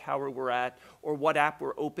phone tower we're at or what app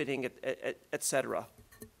we're opening, et cetera.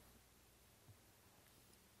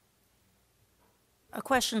 A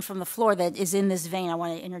question from the floor that is in this vein I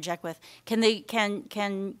want to interject with.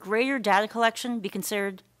 Can greater data collection be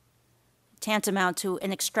considered tantamount to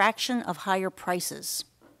an extraction of higher prices?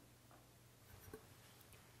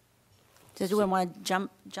 Does anyone want to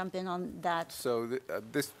jump in on that? So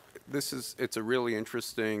it's a really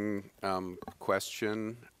interesting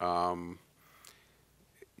question.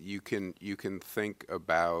 You can think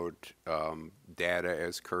about data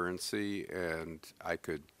as currency, and I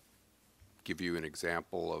could give you an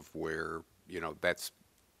example of where that's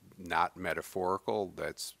not metaphorical,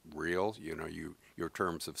 that's real. Your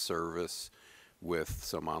terms of service with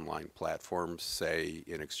some online platforms say,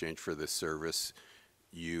 in exchange for this service,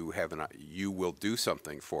 you will do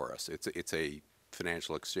something for us. It's a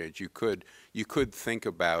financial exchange. You could think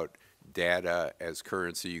about data as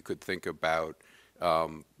currency. You could think about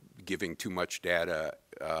giving too much data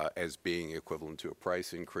as being equivalent to a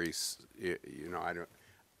price increase.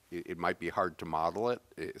 It might be hard to model it,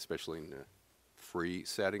 especially in the free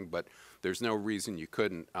setting, but there's no reason you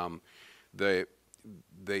couldn't. The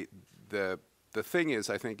thing is,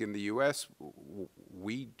 I think in the U.S.,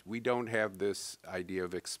 we don't have this idea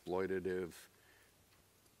of exploitative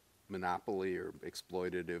monopoly or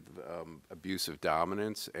exploitative abusive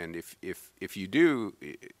dominance. And if you do,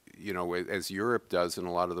 as Europe does and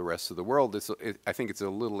a lot of the rest of the world, I think it's a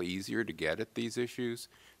little easier to get at these issues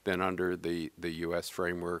than under the U.S.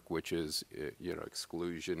 framework, which is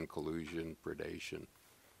exclusion, collusion, predation.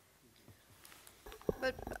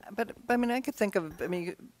 But I mean, I could think of,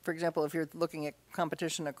 for example, if you're looking at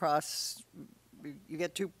competition across, you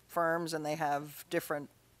get two firms and they have different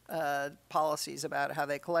policies about how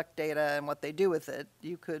they collect data and what they do with it.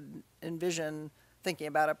 You could envision thinking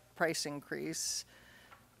about a price increase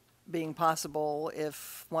being possible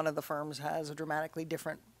if one of the firms has a dramatically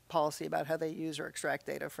different policy about how they use or extract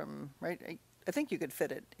data from, right? I think you could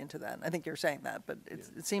fit it into that. I think you're saying that, but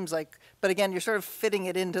it seems like, but again, you're sort of fitting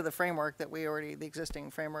it into the framework that the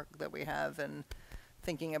existing framework that we have, and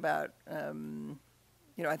thinking about,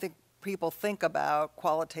 I think people think about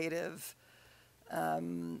qualitative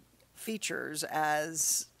features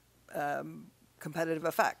as competitive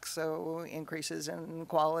effects. So increases in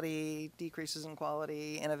quality, decreases in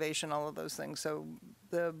quality, innovation, all of those things. So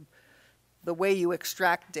the way you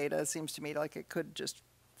extract data seems to me like it could just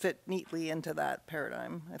fit neatly into that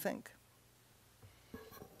paradigm, I think.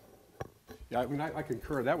 Yeah, I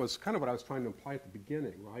concur. That was kind of what I was trying to imply at the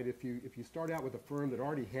beginning, right? If you start out with a firm that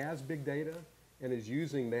already has big data and is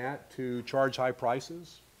using that to charge higher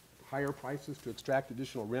prices to extract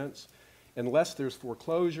additional rents. Unless there's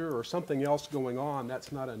foreclosure or something else going on,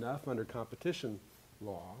 that's not enough under competition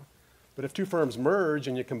law. But if two firms merge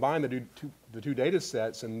and you combine the two data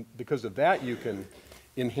sets, and because of that you can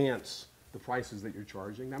enhance the prices that you're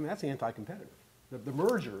charging, I mean, that's anti-competitive. The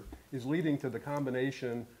merger is leading to the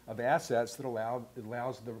combination of assets that allows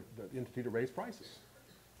the entity to raise prices.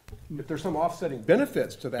 If there's some offsetting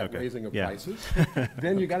benefits to that raising of prices,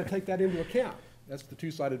 then you got to take that into account. That's the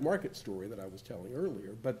two-sided market story that I was telling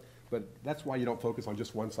earlier. But that's why you don't focus on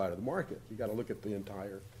just one side of the market. You got to look at the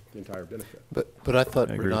entire benefit. But I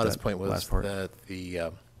thought I agree with Renata's that point was last part. that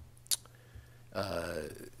the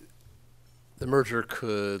merger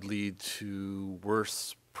could lead to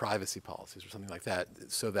worse privacy policies or something like that,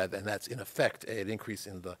 and that's in effect an increase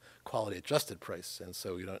in the quality adjusted price. And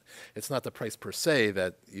so it's not the price per se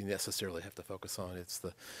that you necessarily have to focus on.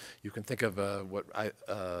 You can think of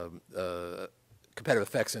competitive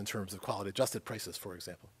effects in terms of quality adjusted prices, for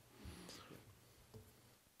example.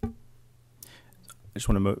 I just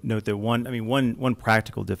want to note that one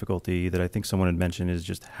practical difficulty that I think someone had mentioned is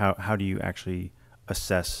just how do you actually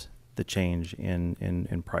assess the change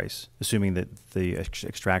in price, assuming that the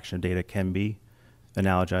extraction of data can be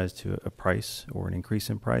analogized to a price or an increase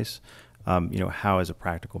in price. How, as a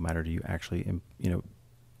practical matter, do you actually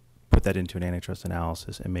put that into an antitrust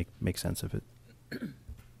analysis and make sense of it?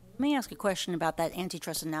 Let me ask a question about that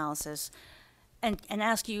antitrust analysis, and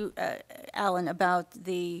ask you, Alan, about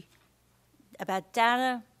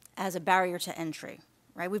data as a barrier to entry.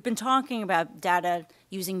 Right? We've been talking about data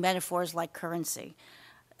using metaphors like currency.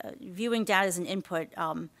 Viewing data as an input,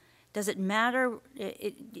 does it matter?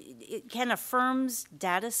 Can a firm's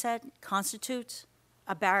data set constitute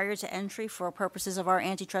a barrier to entry for purposes of our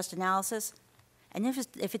antitrust analysis? And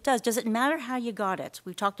if it does it matter how you got it?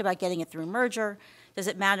 We talked about getting it through merger. Does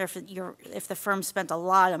it matter if the firm spent a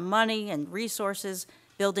lot of money and resources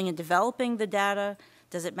building and developing the data?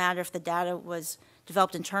 Does it matter if the data was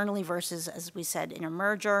developed internally versus, as we said, in a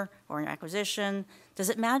merger or an acquisition? Does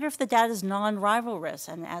it matter if the data is non-rivalrous?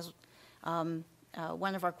 And as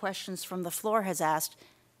one of our questions from the floor has asked,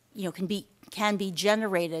 can be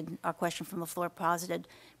generated, our question from the floor posited,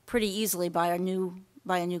 pretty easily by a new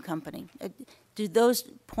company. Do those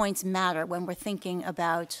points matter when we're thinking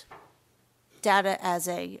about data as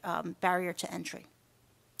a barrier to entry?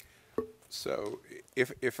 So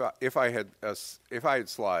if I had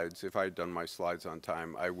slides, if I had done my slides on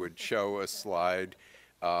time, I would show a slide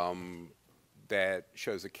that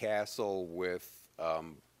shows a castle with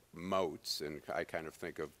moats, and I kind of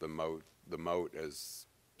think of the moat as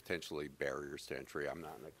potentially barriers to entry. I'm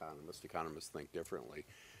not an economist. Economists think differently,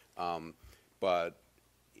 but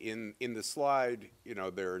in the slide,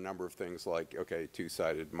 there are a number of things like, okay,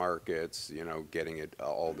 two-sided markets, getting it,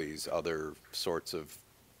 all these other sorts of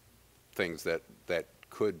things that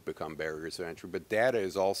could become barriers to entry. But data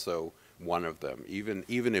is also one of them. Even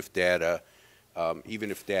if data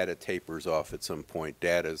tapers off at some point,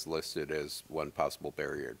 data is listed as one possible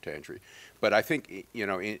barrier to entry. But I think,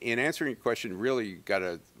 in answering your question, really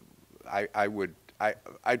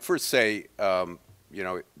I'd first say,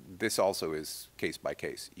 this also is case by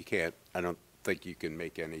case. I don't think you can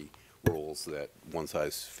make any rules that one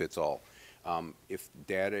size fits all. If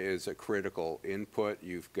data is a critical input,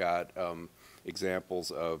 you've got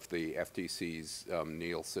examples of the FTC's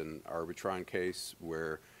Nielsen Arbitron case,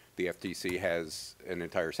 where the FTC has an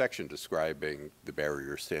entire section describing the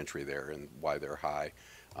barriers to entry there and why they're high.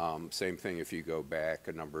 Same thing if you go back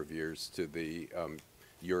a number of years to the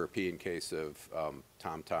European case of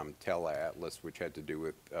TomTom Teleatlas, which had to do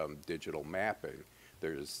with digital mapping.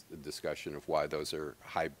 There's a discussion of why those are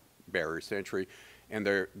high barriers to entry, and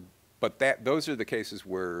those are the cases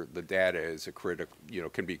where the data is a critical,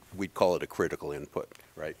 we'd call it a critical input,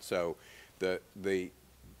 right? So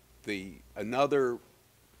another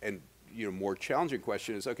and more challenging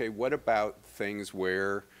question is, okay, what about things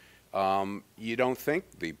where you don't think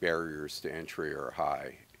the barriers to entry are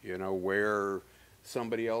high? Where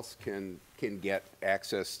somebody else can get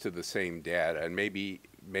access to the same data, and maybe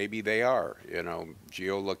they are.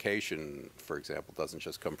 Geolocation, for example, doesn't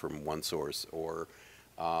just come from one source, or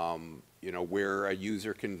where a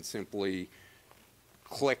user can simply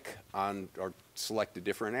click on or select a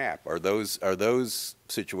different app. Are those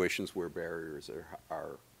situations where barriers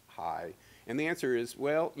are high? And the answer is,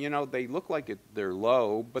 well, they look like they're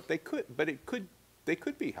low, but they could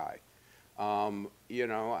be high.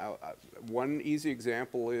 One easy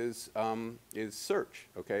example is search.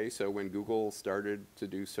 Okay, so when Google started to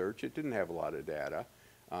do search, it didn't have a lot of data.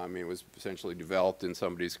 It was essentially developed in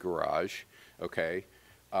somebody's garage. Okay,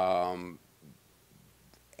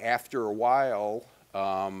 after a while,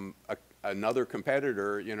 another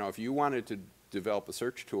competitor, you know, if you wanted to develop a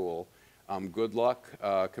search tool, good luck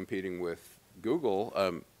competing with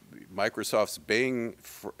Google. Microsoft's Bing,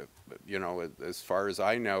 you know, as far as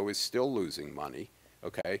I know, is still losing money,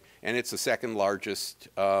 okay? And it's the second largest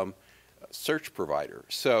search provider.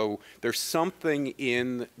 So there's something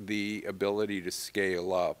in the ability to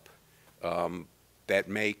scale up that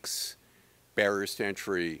makes barriers to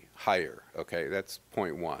entry higher, okay? That's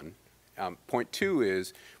point one. Point two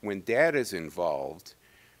is when data is involved,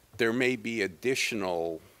 there may be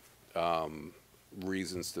additional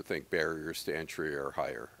reasons to think barriers to entry are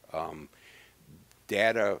higher.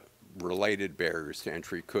 Data-related barriers to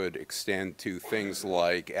entry could extend to things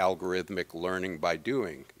like algorithmic learning by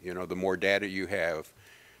doing. You know, the more data you have,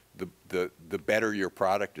 the better your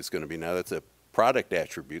product is going to be. Now, that's a product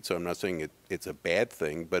attribute, so I'm not saying it's a bad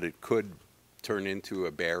thing, but it could turn into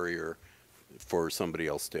a barrier for somebody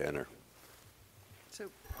else to enter. So,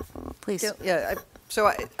 Please. yeah,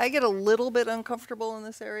 I get a little bit uncomfortable in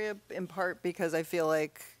this area, in part because I feel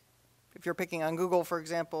like if you're picking on Google, for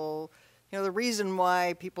example, you know, the reason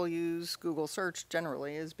why people use Google search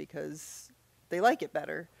generally is because they like it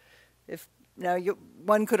better.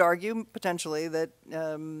 One could argue potentially that,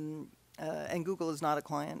 and Google is not a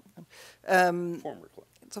client. Former client.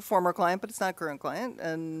 It's a former client, but it's not a current client,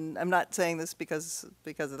 and I'm not saying this because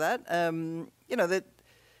of that. You know, that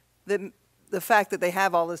the fact that they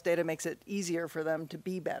have all this data makes it easier for them to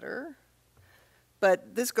be better.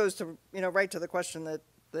 But this goes to, you know, right to the question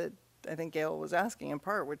that I think Gail was asking in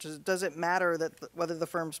part, which is, does it matter that whether the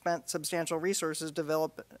firm spent substantial resources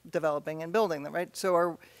developing and building them, right?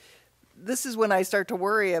 So this is when I start to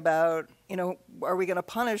worry about, you know, are we going to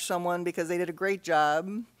punish someone because they did a great job?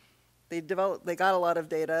 They got a lot of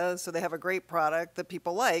data, so they have a great product that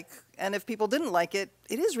people like. And if people didn't like it,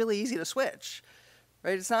 it is really easy to switch,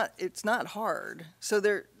 right? It's not hard.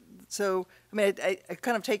 So I mean, I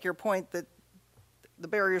kind of take your point that the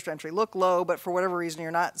barriers to entry look low, but for whatever reason, you're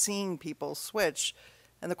not seeing people switch.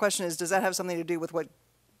 And the question is, does that have something to do with what,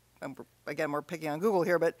 again, we're picking on Google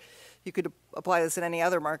here, but you could apply this in any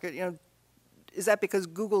other market. You know, is that because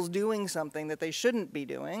Google's doing something that they shouldn't be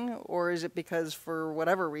doing, or is it because for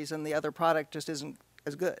whatever reason the other product just isn't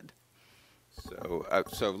as good?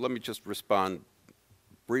 So let me just respond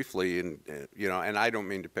briefly, and you know, and I don't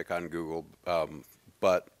mean to pick on Google,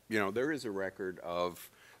 but you know, there is a record of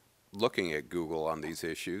looking at Google on these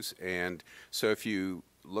issues, and so if you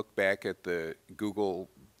look back at the Google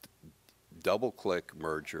DoubleClick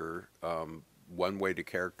merger, one way to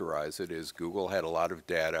characterize it is Google had a lot of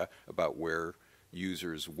data about where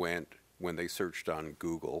users went when they searched on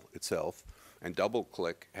Google itself, and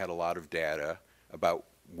DoubleClick had a lot of data about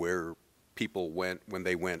where people went when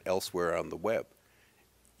they went elsewhere on the web.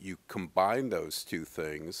 You combine those two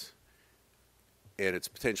things, and it's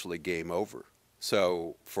potentially game over.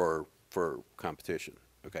 So for competition,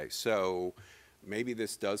 okay, so maybe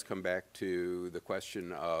this does come back to the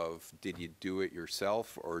question of, did you do it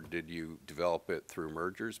yourself or did you develop it through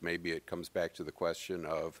mergers? Maybe it comes back to the question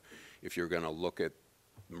of, if you're going to look at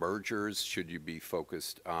mergers, should you be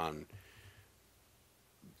focused on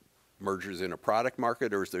mergers in a product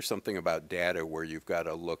market, or is there something about data where you've got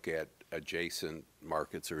to look at adjacent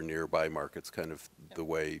markets or nearby markets, kind of the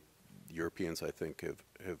way Europeans, I think,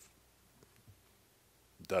 have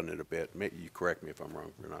done it a bit. Maybe you correct me if I'm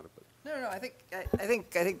wrong, Renata. But. No. I think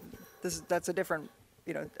that's a different,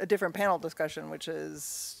 you know, a different panel discussion, which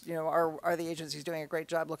is, you know, are the agencies doing a great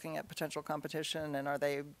job looking at potential competition, and are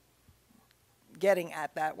they getting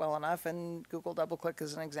at that well enough? And Google DoubleClick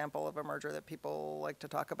is an example of a merger that people like to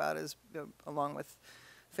talk about, as you know, along with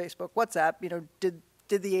Facebook, WhatsApp. You know, did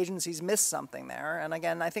the agencies miss something there? And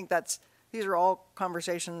again, I think these are all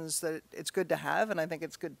conversations that it's good to have, and I think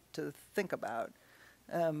it's good to think about.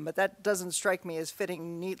 But that doesn't strike me as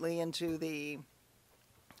fitting neatly into the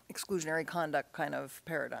exclusionary conduct kind of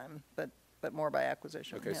paradigm, but more by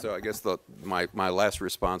acquisition. Okay, yeah. so I guess my last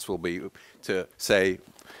response will be to say,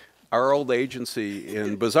 our old agency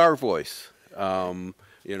in Bizarre Voice,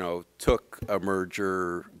 you know, took a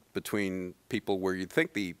merger between people where you'd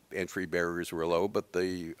think the entry barriers were low, but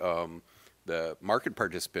the market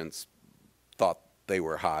participants thought they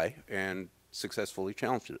were high and successfully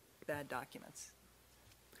challenged it. Bad documents.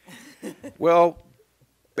 Well,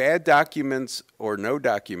 bad documents or no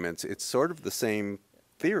documents, it's sort of the same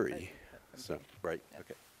theory. So, right,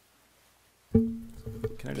 okay.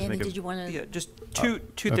 Can I just Danny, make a, did you want to? Yeah, just two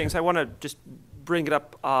things. I want to just bring it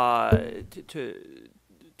up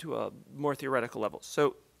to a more theoretical level.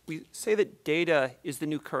 So we say that data is the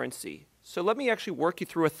new currency. So let me actually work you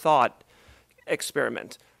through a thought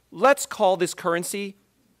experiment. Let's call this currency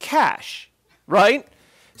cash, right?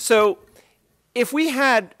 So if we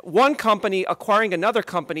had one company acquiring another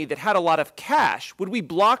company that had a lot of cash, would we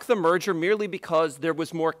block the merger merely because there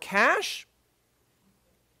was more cash?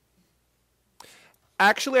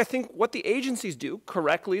 Actually, I think what the agencies do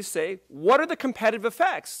correctly is say, what are the competitive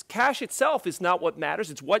effects? Cash itself is not what matters,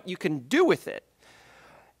 it's what you can do with it.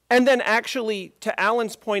 And then actually, to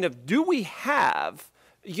Alan's point of, do we have,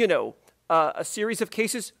 a series of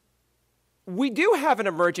cases? We do have an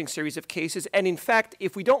emerging series of cases, and in fact,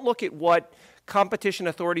 if we don't look at what competition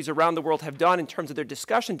authorities around the world have done in terms of their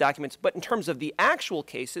discussion documents, but in terms of the actual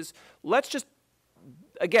cases, let's just,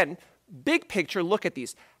 again, big picture, look at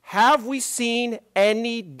these. Have we seen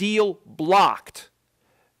any deal blocked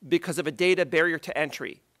because of a data barrier to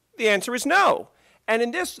entry? The answer is no. And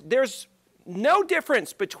in this, there's no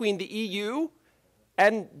difference between the EU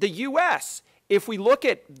and the US. If we look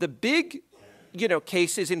at the big,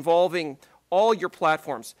 cases involving all your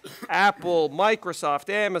platforms, Apple, Microsoft,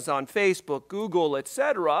 Amazon, Facebook, Google,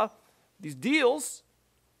 etc., these deals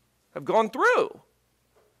have gone through,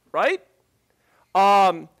 right?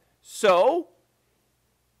 Then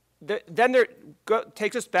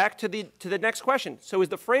takes us back to the next question. So is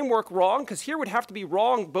the framework wrong? Because here would have to be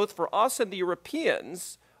wrong both for us and the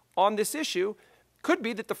Europeans on this issue. Could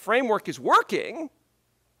be that the framework is working,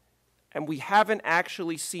 and we haven't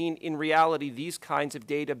actually seen in reality these kinds of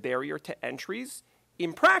data barrier to entries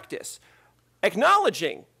in practice,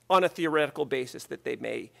 acknowledging on a theoretical basis that they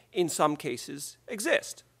may, in some cases,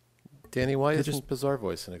 exist. Danny, why isn't Bazaar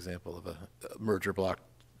Voice an example of a merger block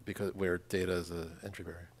where data is an entry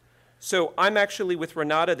barrier? So I'm actually with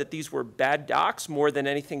Renata that these were bad docs more than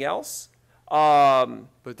anything else.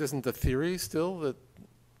 But isn't the theory still that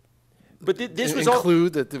this was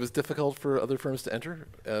include that it was difficult for other firms to enter?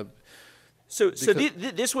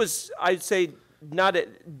 This was, I'd say, not a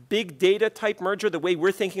big data type merger the way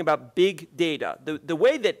we're thinking about big data. The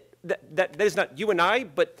way that is not you and I,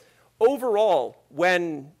 but overall,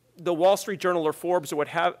 when the Wall Street Journal or Forbes or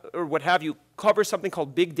what have you cover something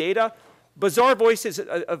called big data, Bazaar Voice is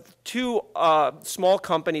of two small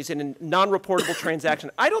companies in a non-reportable transaction.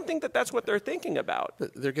 I don't think that that's what they're thinking about.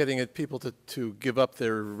 They're getting at people to give up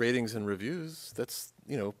their ratings and reviews. That's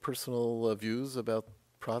personal views about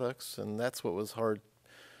products, and that's what was hard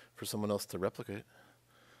for someone else to replicate.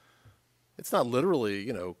 It's not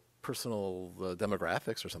literally personal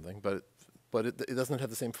demographics or something, but it doesn't have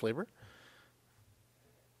the same flavor.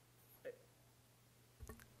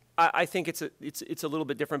 I think it's a little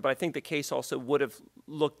bit different, but I think the case also would have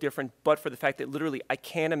looked different, but for the fact that literally I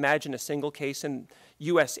can't imagine a single case in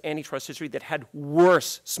U.S. antitrust history that had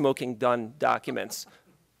worse smoking gun documents.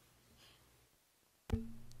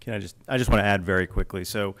 I just want to add very quickly.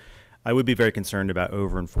 So I would be very concerned about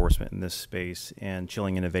over-enforcement in this space and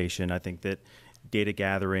chilling innovation. I think that data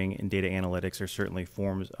gathering and data analytics are certainly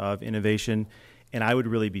forms of innovation. And I would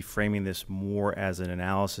really be framing this more as an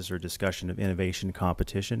analysis or discussion of innovation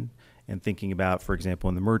competition and thinking about, for example,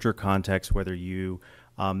 in the merger context, whether the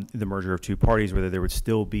merger of two parties, whether there would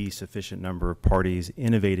still be sufficient number of parties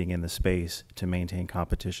innovating in the space to maintain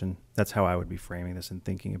competition. That's how I would be framing this and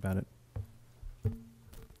thinking about it.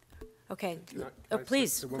 Okay.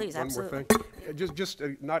 Please, Absolutely. Just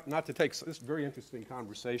not to take this very interesting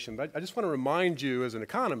conversation, but I just want to remind you as an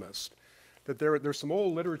economist that there's some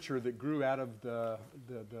old literature that grew out of the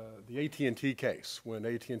AT&T case when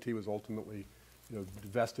AT&T was ultimately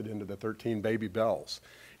divested into the 13 baby bells.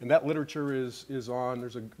 And that literature is on,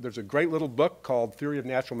 there's a great little book called Theory of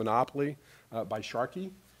Natural Monopoly by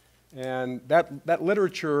Sharkey. And that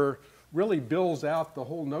literature really builds out the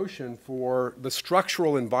whole notion for the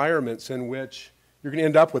structural environments in which you're going to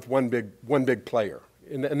end up with one big player.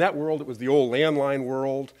 In that world, it was the old landline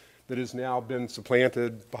world that has now been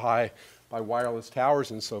supplanted by wireless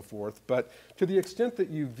towers and so forth. But to the extent that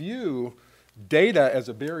you view data as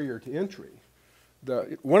a barrier to entry,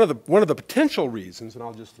 one of the potential reasons, and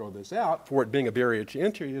I'll just throw this out, for it being a barrier to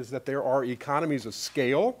entry is that there are economies of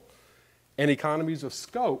scale and economies of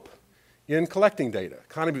scope in collecting data.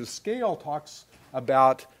 Economies of scale talks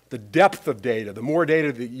about the depth of data. The more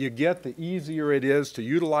data that you get, the easier it is to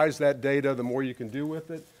utilize that data, the more you can do with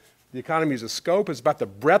it. The economies of scope is about the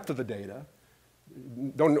breadth of the data.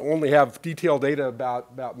 You don't only have detailed data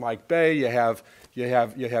about Mike Bay, you have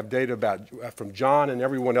data from John and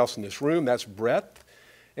everyone else in this room. That's breadth.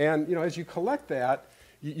 And as you collect that,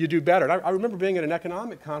 you do better. And I remember being at an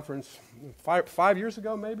economic conference 5 years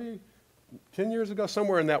ago, maybe 10 years ago,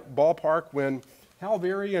 somewhere in that ballpark, when Hal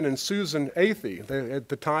Varian and Susan Athey, at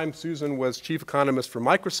the time Susan was chief economist for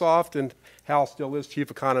Microsoft and Hal still is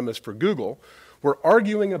chief economist for Google, were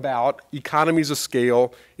arguing about economies of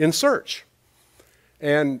scale in search.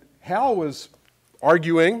 And Hal was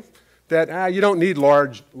arguing that you don't need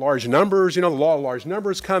large numbers. You know, the law of large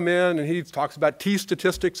numbers come in, and he talks about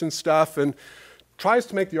t-statistics and stuff, and tries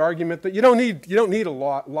to make the argument that you don't need a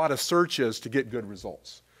lot of searches to get good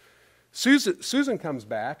results. Susan comes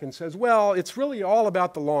back and says, well, it's really all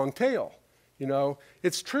about the long tail. You know,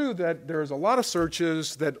 it's true that there's a lot of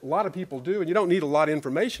searches that a lot of people do, and you don't need a lot of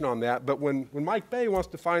information on that, but when Mike Bay wants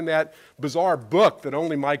to find that bizarre book that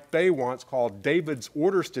only Mike Bay wants called David's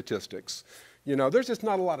Order Statistics, you know, there's just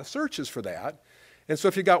not a lot of searches for that. And so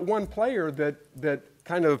if you got one player that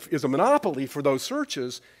kind of is a monopoly for those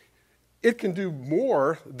searches, it can do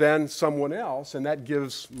more than someone else, and that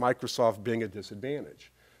gives Microsoft Bing a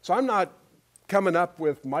disadvantage. So I'm not coming up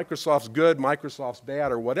with Microsoft's good, Microsoft's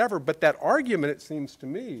bad, or whatever, but that argument, it seems to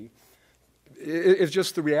me, is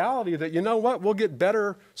just the reality that, you know what, we'll get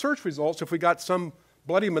better search results if we got some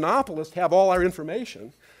bloody monopolist have all our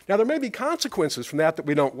information. Now, there may be consequences from that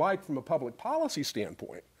we don't like from a public policy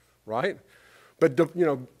standpoint, right? But, you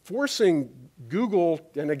know, forcing Google,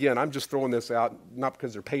 and again, I'm just throwing this out, not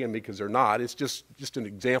because they're paying me, because they're not, it's just an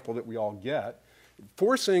example that we all get.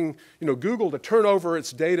 Forcing, you know, Google to turn over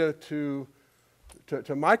its data to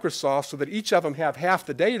Microsoft so that each of them have half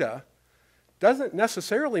the data doesn't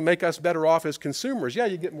necessarily make us better off as consumers. Yeah,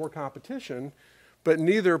 you get more competition, but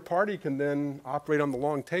neither party can then operate on the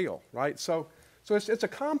long tail, right? So it's a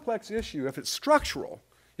complex issue. If it's structural,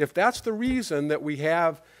 if that's the reason that we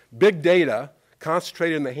have big data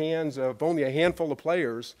concentrated in the hands of only a handful of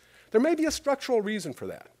players, there may be a structural reason for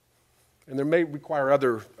that. And there may require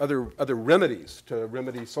other remedies to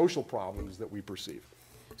remedy social problems that we perceive.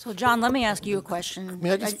 So, John, let me ask you a question.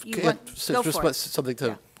 May I just respond something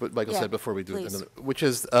to what Michael said before we do another, which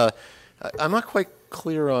is I'm not quite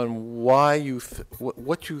clear on why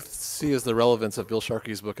what you see as the relevance of Bill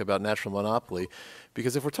Sharkey's book about natural monopoly,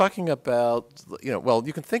 because if we're talking about, you know, well,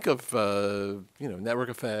 you can think of you know, network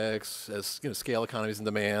effects as, you know, scale economies in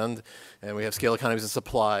demand, and we have scale economies in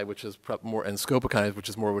supply, which is more, and scope economies, which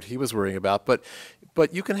is more what he was worrying about. But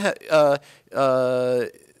you can have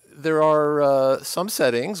there are some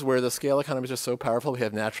settings where the scale economies are so powerful we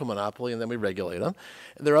have natural monopoly and then we regulate them.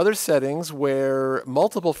 There are other settings where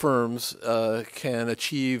multiple firms can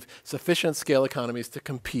achieve sufficient scale economies to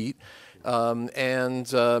compete,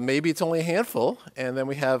 and maybe it's only a handful, and then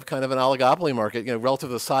we have kind of an oligopoly market, you know, relative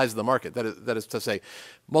to the size of the market. That is to say,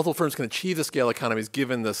 multiple firms can achieve the scale economies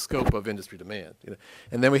given the scope of industry demand. You know?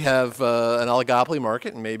 And then we have an oligopoly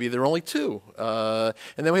market, and maybe there are only two. And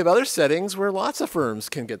then we have other settings where lots of firms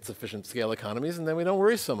can get sufficient scale economies, and then we don't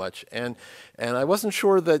worry so much. And I wasn't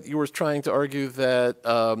sure that you were trying to argue that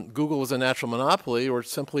Google was a natural monopoly, or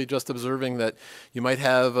simply just observing that you might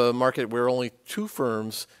have a market where only two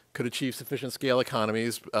firms could achieve sufficient scale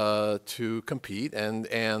economies to compete,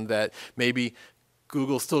 and that maybe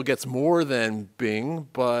Google still gets more than Bing,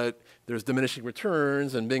 but there's diminishing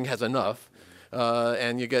returns, and Bing has enough,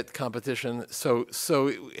 and you get competition. So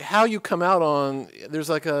how you come out on, there's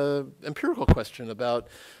like a empirical question about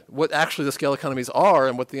what actually the scale economies are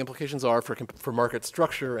and what the implications are for market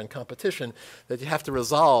structure and competition that you have to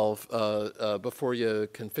resolve before you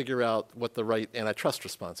can figure out what the right antitrust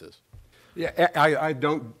response is. Yeah, I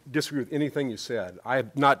don't disagree with anything you said. I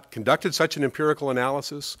have not conducted such an empirical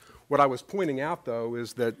analysis. What I was pointing out, though,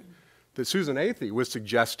 is that Susan Athey was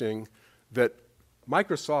suggesting that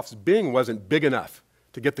Microsoft's Bing wasn't big enough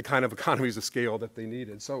to get the kind of economies of scale that they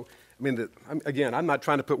needed. So, I mean, again, I'm not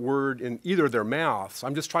trying to put word in either of their mouths.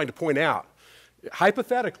 I'm just trying to point out,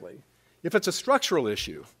 hypothetically, if it's a structural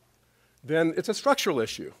issue, then it's a structural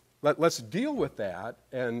issue. Let's deal with that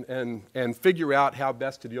and figure out how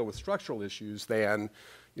best to deal with structural issues than,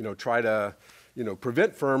 you know, try to, you know,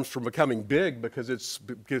 prevent firms from becoming big because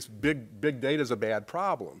big data is a bad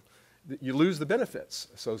problem. You lose the benefits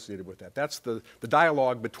associated with that. That's the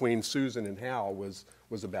dialogue between Susan and Hal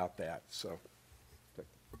was about that. So,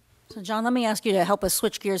 John, let me ask you to help us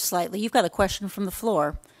switch gears slightly. You've got a question from the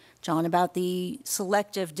floor, John, about the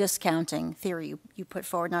selective discounting theory you put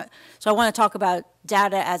forward. Now, so I want to talk about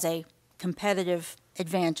data as a competitive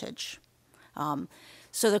advantage.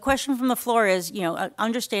 So the question from the floor is, you know,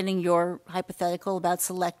 understanding your hypothetical about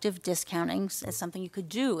selective discounting as something you could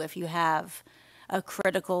do if you have a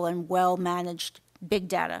critical and well-managed big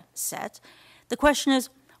data set. The question is,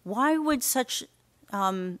 why would such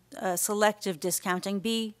selective discounting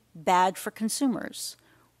be bad for consumers?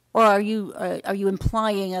 Or are you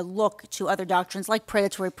implying a look to other doctrines like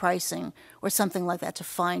predatory pricing or something like that to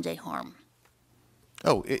find a harm?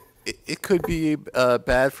 Oh, it could be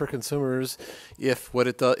bad for consumers if what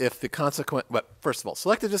it does, if the consequence. But first of all,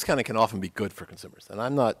 selective discounting can often be good for consumers, and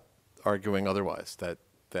I'm not arguing otherwise. That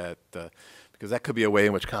because that could be a way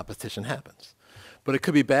in which competition happens. But it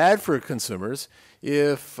could be bad for consumers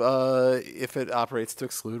if it operates to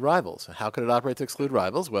exclude rivals. How could it operate to exclude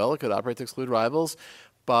rivals? Well, it could operate to exclude rivals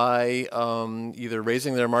by either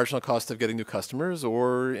raising their marginal cost of getting new customers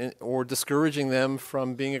or discouraging them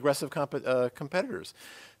from being aggressive competitors.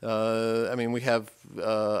 I mean, we have,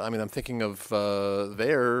 I'm thinking of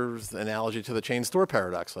Veyer's analogy to the chain store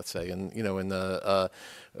paradox, let's say, and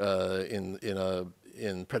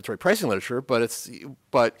in predatory pricing literature, but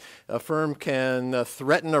a firm can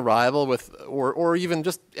threaten a rival with, or even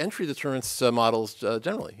just entry deterrence models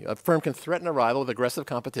generally. A firm can threaten a rival with aggressive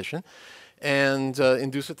competition and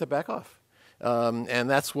induce it to back off. And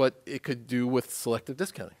that's what it could do with selective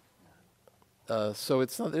discounting. So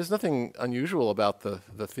there's nothing unusual about the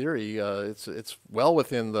theory. It's well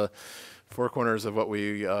within the four corners of what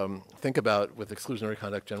we think about with exclusionary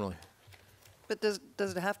conduct generally. But does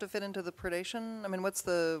it have to fit into the predation? I mean, what's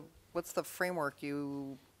the framework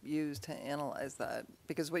you use to analyze that?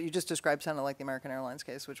 Because what you just described sounded like the American Airlines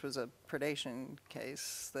case, which was a predation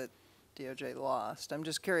case that DOJ lost. I'm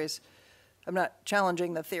just curious. I'm not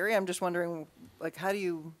challenging the theory. I'm just wondering, like, how do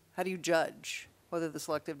you judge whether the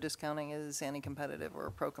selective discounting is anti-competitive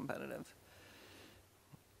or pro-competitive?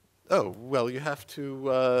 Oh, well, you have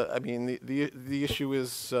to. I mean, the issue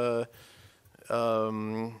is.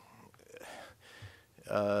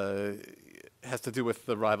 Has to do with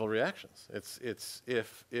the rival reactions. It's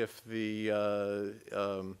if the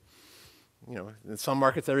in some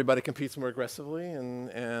markets everybody competes more aggressively and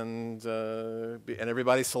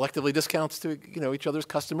everybody selectively discounts to each other's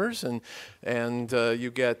customers and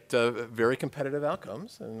you get very competitive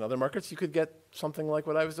outcomes. And in other markets you could get something like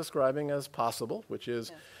what I was describing as possible, which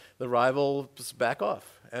is the rivals back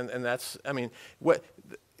off, and that's what.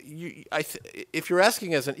 If you're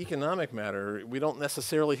asking as an economic matter, we don't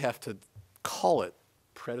necessarily have to call it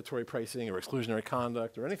predatory pricing or exclusionary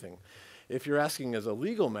conduct or anything. If you're asking as a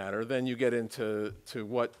legal matter, then you get into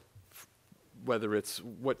whether it's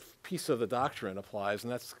what piece of the doctrine applies,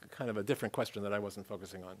 and that's kind of a different question that I wasn't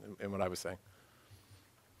focusing on in what I was saying.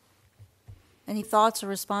 Any thoughts or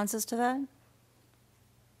responses to that?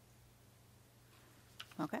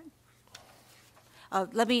 Okay.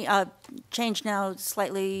 Let me change now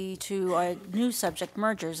slightly to a new subject,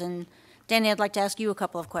 mergers. And Danny, I'd like to ask you a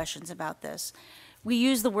couple of questions about this. We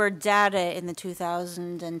use the word data in the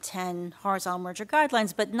 2010 horizontal merger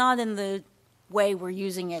guidelines, but not in the way we're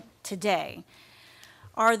using it today.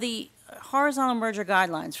 Are the horizontal merger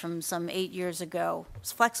guidelines from some 8 years ago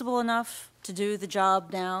flexible enough to do the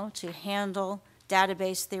job now, to handle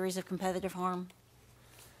database theories of competitive harm?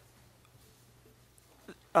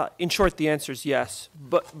 In short, the answer is yes.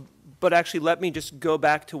 But actually, let me just go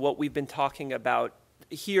back to what we've been talking about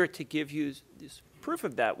here to give you this proof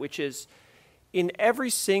of that, which is in every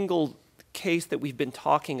single case that we've been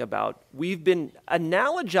talking about, we've been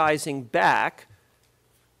analogizing back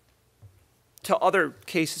to other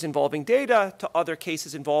cases involving data, to other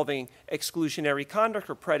cases involving exclusionary conduct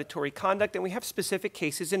or predatory conduct, and we have specific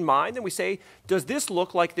cases in mind, and we say, does this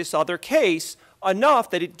look like this other case enough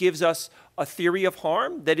that it gives us a theory of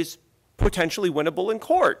harm that is potentially winnable in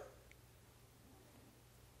court?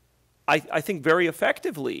 I think very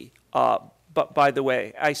effectively, but by the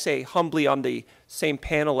way, I say humbly on the same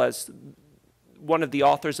panel as one of the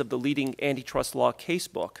authors of the leading antitrust law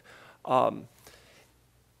casebook.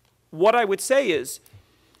 What I would say is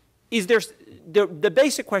there, the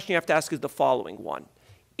basic question you have to ask is the following one.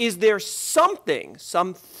 Is there something,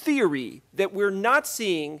 some theory that we're not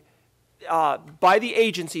seeing by the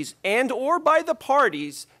agencies and or by the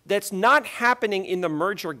parties that's not happening in the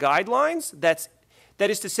merger guidelines? That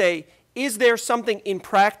is to say, is there something in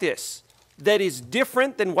practice that is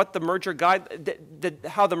different than what the merger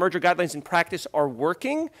how the merger guidelines in practice are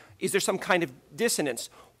working? Is there some kind of dissonance?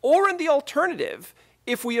 Or in the alternative,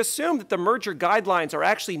 if we assume that the merger guidelines are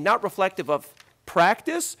actually not reflective of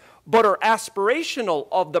practice, but are aspirational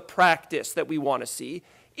of the practice that we want to see,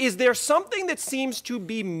 is there something that seems to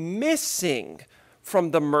be missing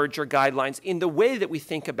from the merger guidelines in the way that we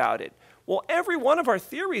think about it? Well, every one of our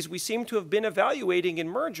theories we seem to have been evaluating in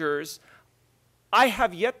mergers, I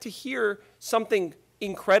have yet to hear something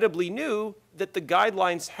incredibly new that the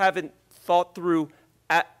guidelines haven't thought through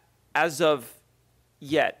as of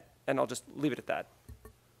yet. And I'll just leave it at that.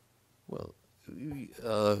 Well,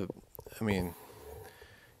 I mean,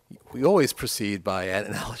 we always proceed by an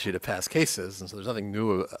analogy to past cases, and so there's nothing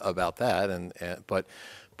new about that.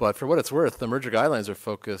 But for what it's worth, the merger guidelines are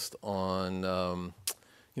focused on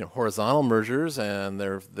horizontal mergers, and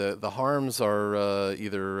the harms are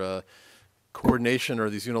either coordination or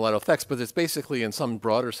these unilateral effects, but it's basically in some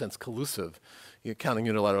broader sense collusive counting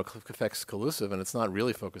unilateral effects collusive, and it's not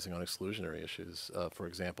really focusing on exclusionary issues, for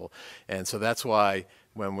example. And so that's why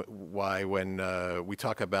when we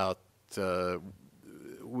talk about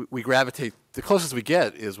we gravitate, the closest we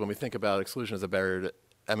get is when we think about exclusion as a barrier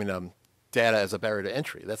to, data as a barrier to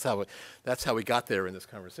entry. That's how we got there in this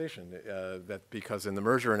conversation. That because in the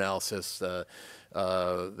merger analysis,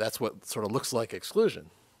 that's what sort of looks like exclusion.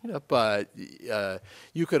 But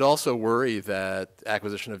you could also worry that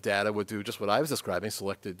acquisition of data would do just what I was describing,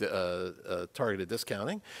 selected targeted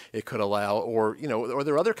discounting. It could allow, or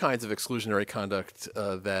there are other kinds of exclusionary conduct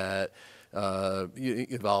that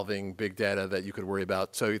involving big data that you could worry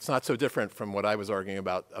about. So it's not so different from what I was arguing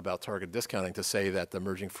about targeted discounting to say that the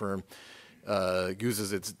merging firm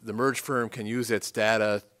the merged firm can use its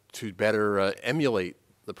data to better emulate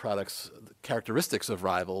the product's characteristics of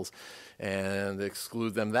rivals and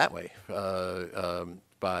exclude them that way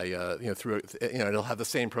it'll have the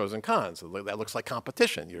same pros and cons. That looks like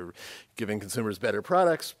competition. You're giving consumers better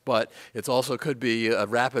products, but it also could be a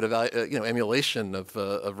rapid emulation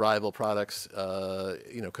of rival products.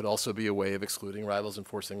 Could also be a way of excluding rivals and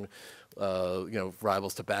forcing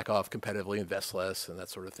rivals to back off competitively, invest less, and that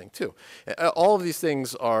sort of thing too. All of these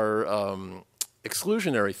things are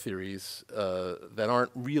exclusionary theories that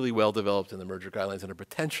aren't really well developed in the merger guidelines and are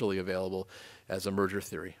potentially available as a merger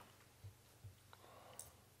theory.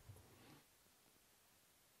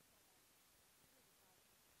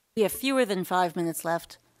 We have fewer than 5 minutes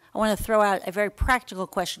left. I want to throw out a very practical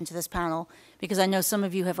question to this panel because I know some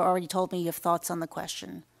of you have already told me you have thoughts on the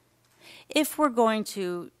question. If we're going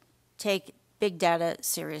to take big data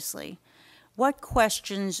seriously, what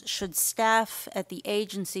questions should staff at the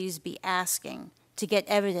agencies be asking to get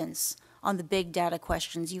evidence on the big data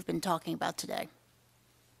questions you've been talking about today?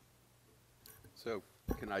 So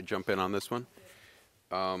can I jump in on this one?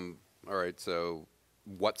 All right, so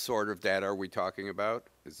what sort of data are we talking about?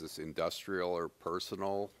 Is this industrial or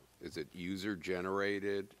personal? Is it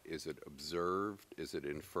user-generated? Is it observed? Is it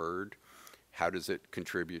inferred? How does it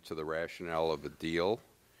contribute to the rationale of a deal?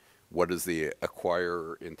 What does the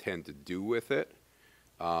acquirer intend to do with it?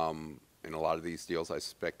 In a lot of these deals, I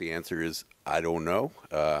suspect the answer is, I don't know.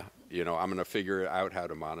 I'm going to figure out how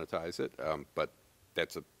to monetize it, but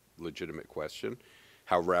that's a legitimate question.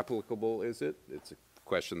 How replicable is it? It's a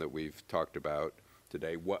question that we've talked about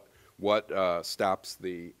today. What stops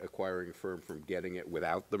the acquiring firm from getting it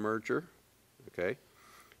without the merger? Okay.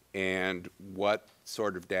 And what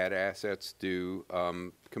sort of data assets do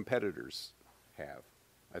competitors have?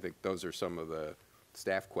 I think those are some of the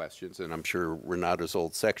staff questions, and I'm sure Renata's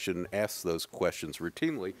old section asks those questions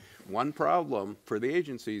routinely. One problem for the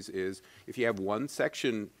agencies is if you have one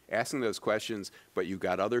section asking those questions, but you've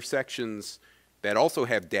got other sections that also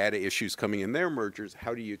have data issues coming in their mergers,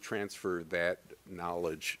 how do you transfer that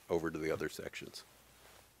knowledge over to the other sections?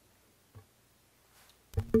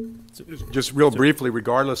 Just real briefly,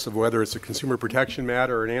 regardless of whether it's a consumer protection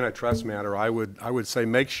matter or an antitrust matter, I would say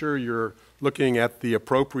make sure you're looking at the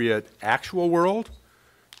appropriate actual world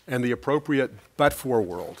and the appropriate but-for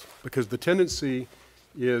world, because the tendency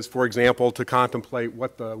is, for example, to contemplate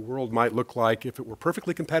what the world might look like if it were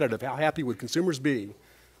perfectly competitive. How happy would consumers be?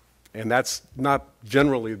 And that's not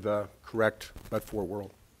generally the correct but-for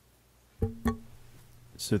world.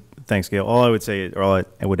 So thanks, Gail. All I would say, or all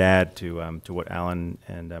I would add to what Alan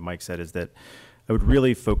and Mike said is that I would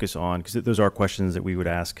really focus on, because those are questions that we would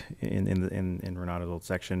ask in Renata's old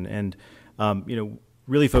section, and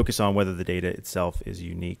really focus on whether the data itself is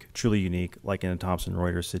unique, truly unique, like in a Thomson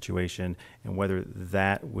Reuters situation, and whether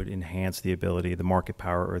that would enhance the ability, the market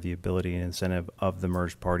power, or the ability and incentive of the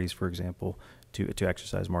merged parties, for example, to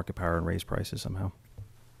exercise market power and raise prices somehow.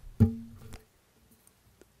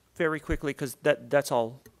 Very quickly, because that's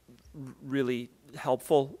all really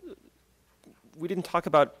helpful. We didn't talk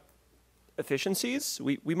about efficiencies.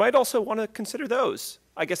 We might also want to consider those.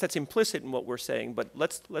 I guess that's implicit in what we're saying, but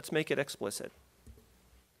let's make it explicit.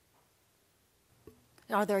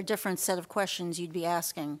 Are there a different set of questions you'd be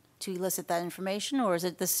asking to elicit that information, or is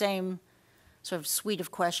it the same sort of suite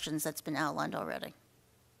of questions that's been outlined already?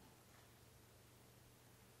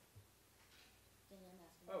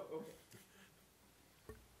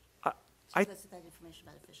 Elicit that information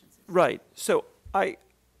about efficiencies. Right. So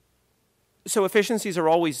efficiencies are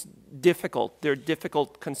always difficult. They're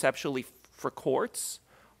difficult conceptually for courts.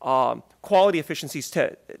 Quality efficiencies,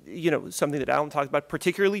 something that Alan talked about,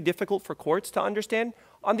 particularly difficult for courts to understand.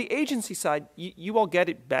 On the agency side, you all get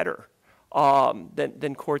it better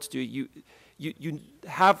than courts do. You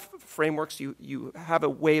have frameworks. You have a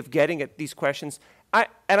way of getting at these questions. And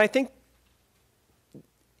I think,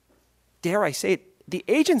 dare I say it, the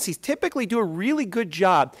agencies typically do a really good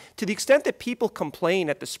job. To the extent that people complain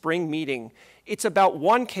at the spring meeting, it's about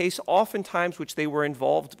one case, oftentimes, which they were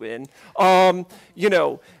involved in. You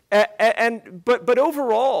know, but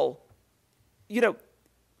overall, you know,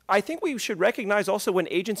 I think we should recognize also when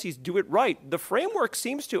agencies do it right. The framework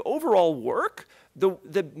seems to overall work.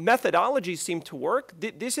 The methodologies seem to work.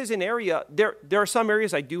 This is an area, there are some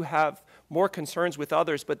areas I do have more concerns with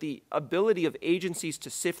others, but the ability of agencies to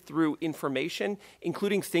sift through information,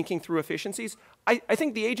 including thinking through efficiencies, I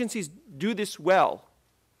think the agencies do this well.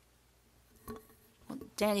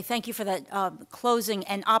 Danny, thank you for that closing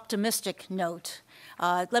and optimistic note.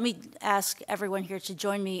 Let me ask everyone here to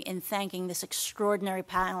join me in thanking this extraordinary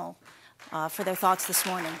panel for their thoughts this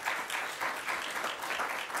morning.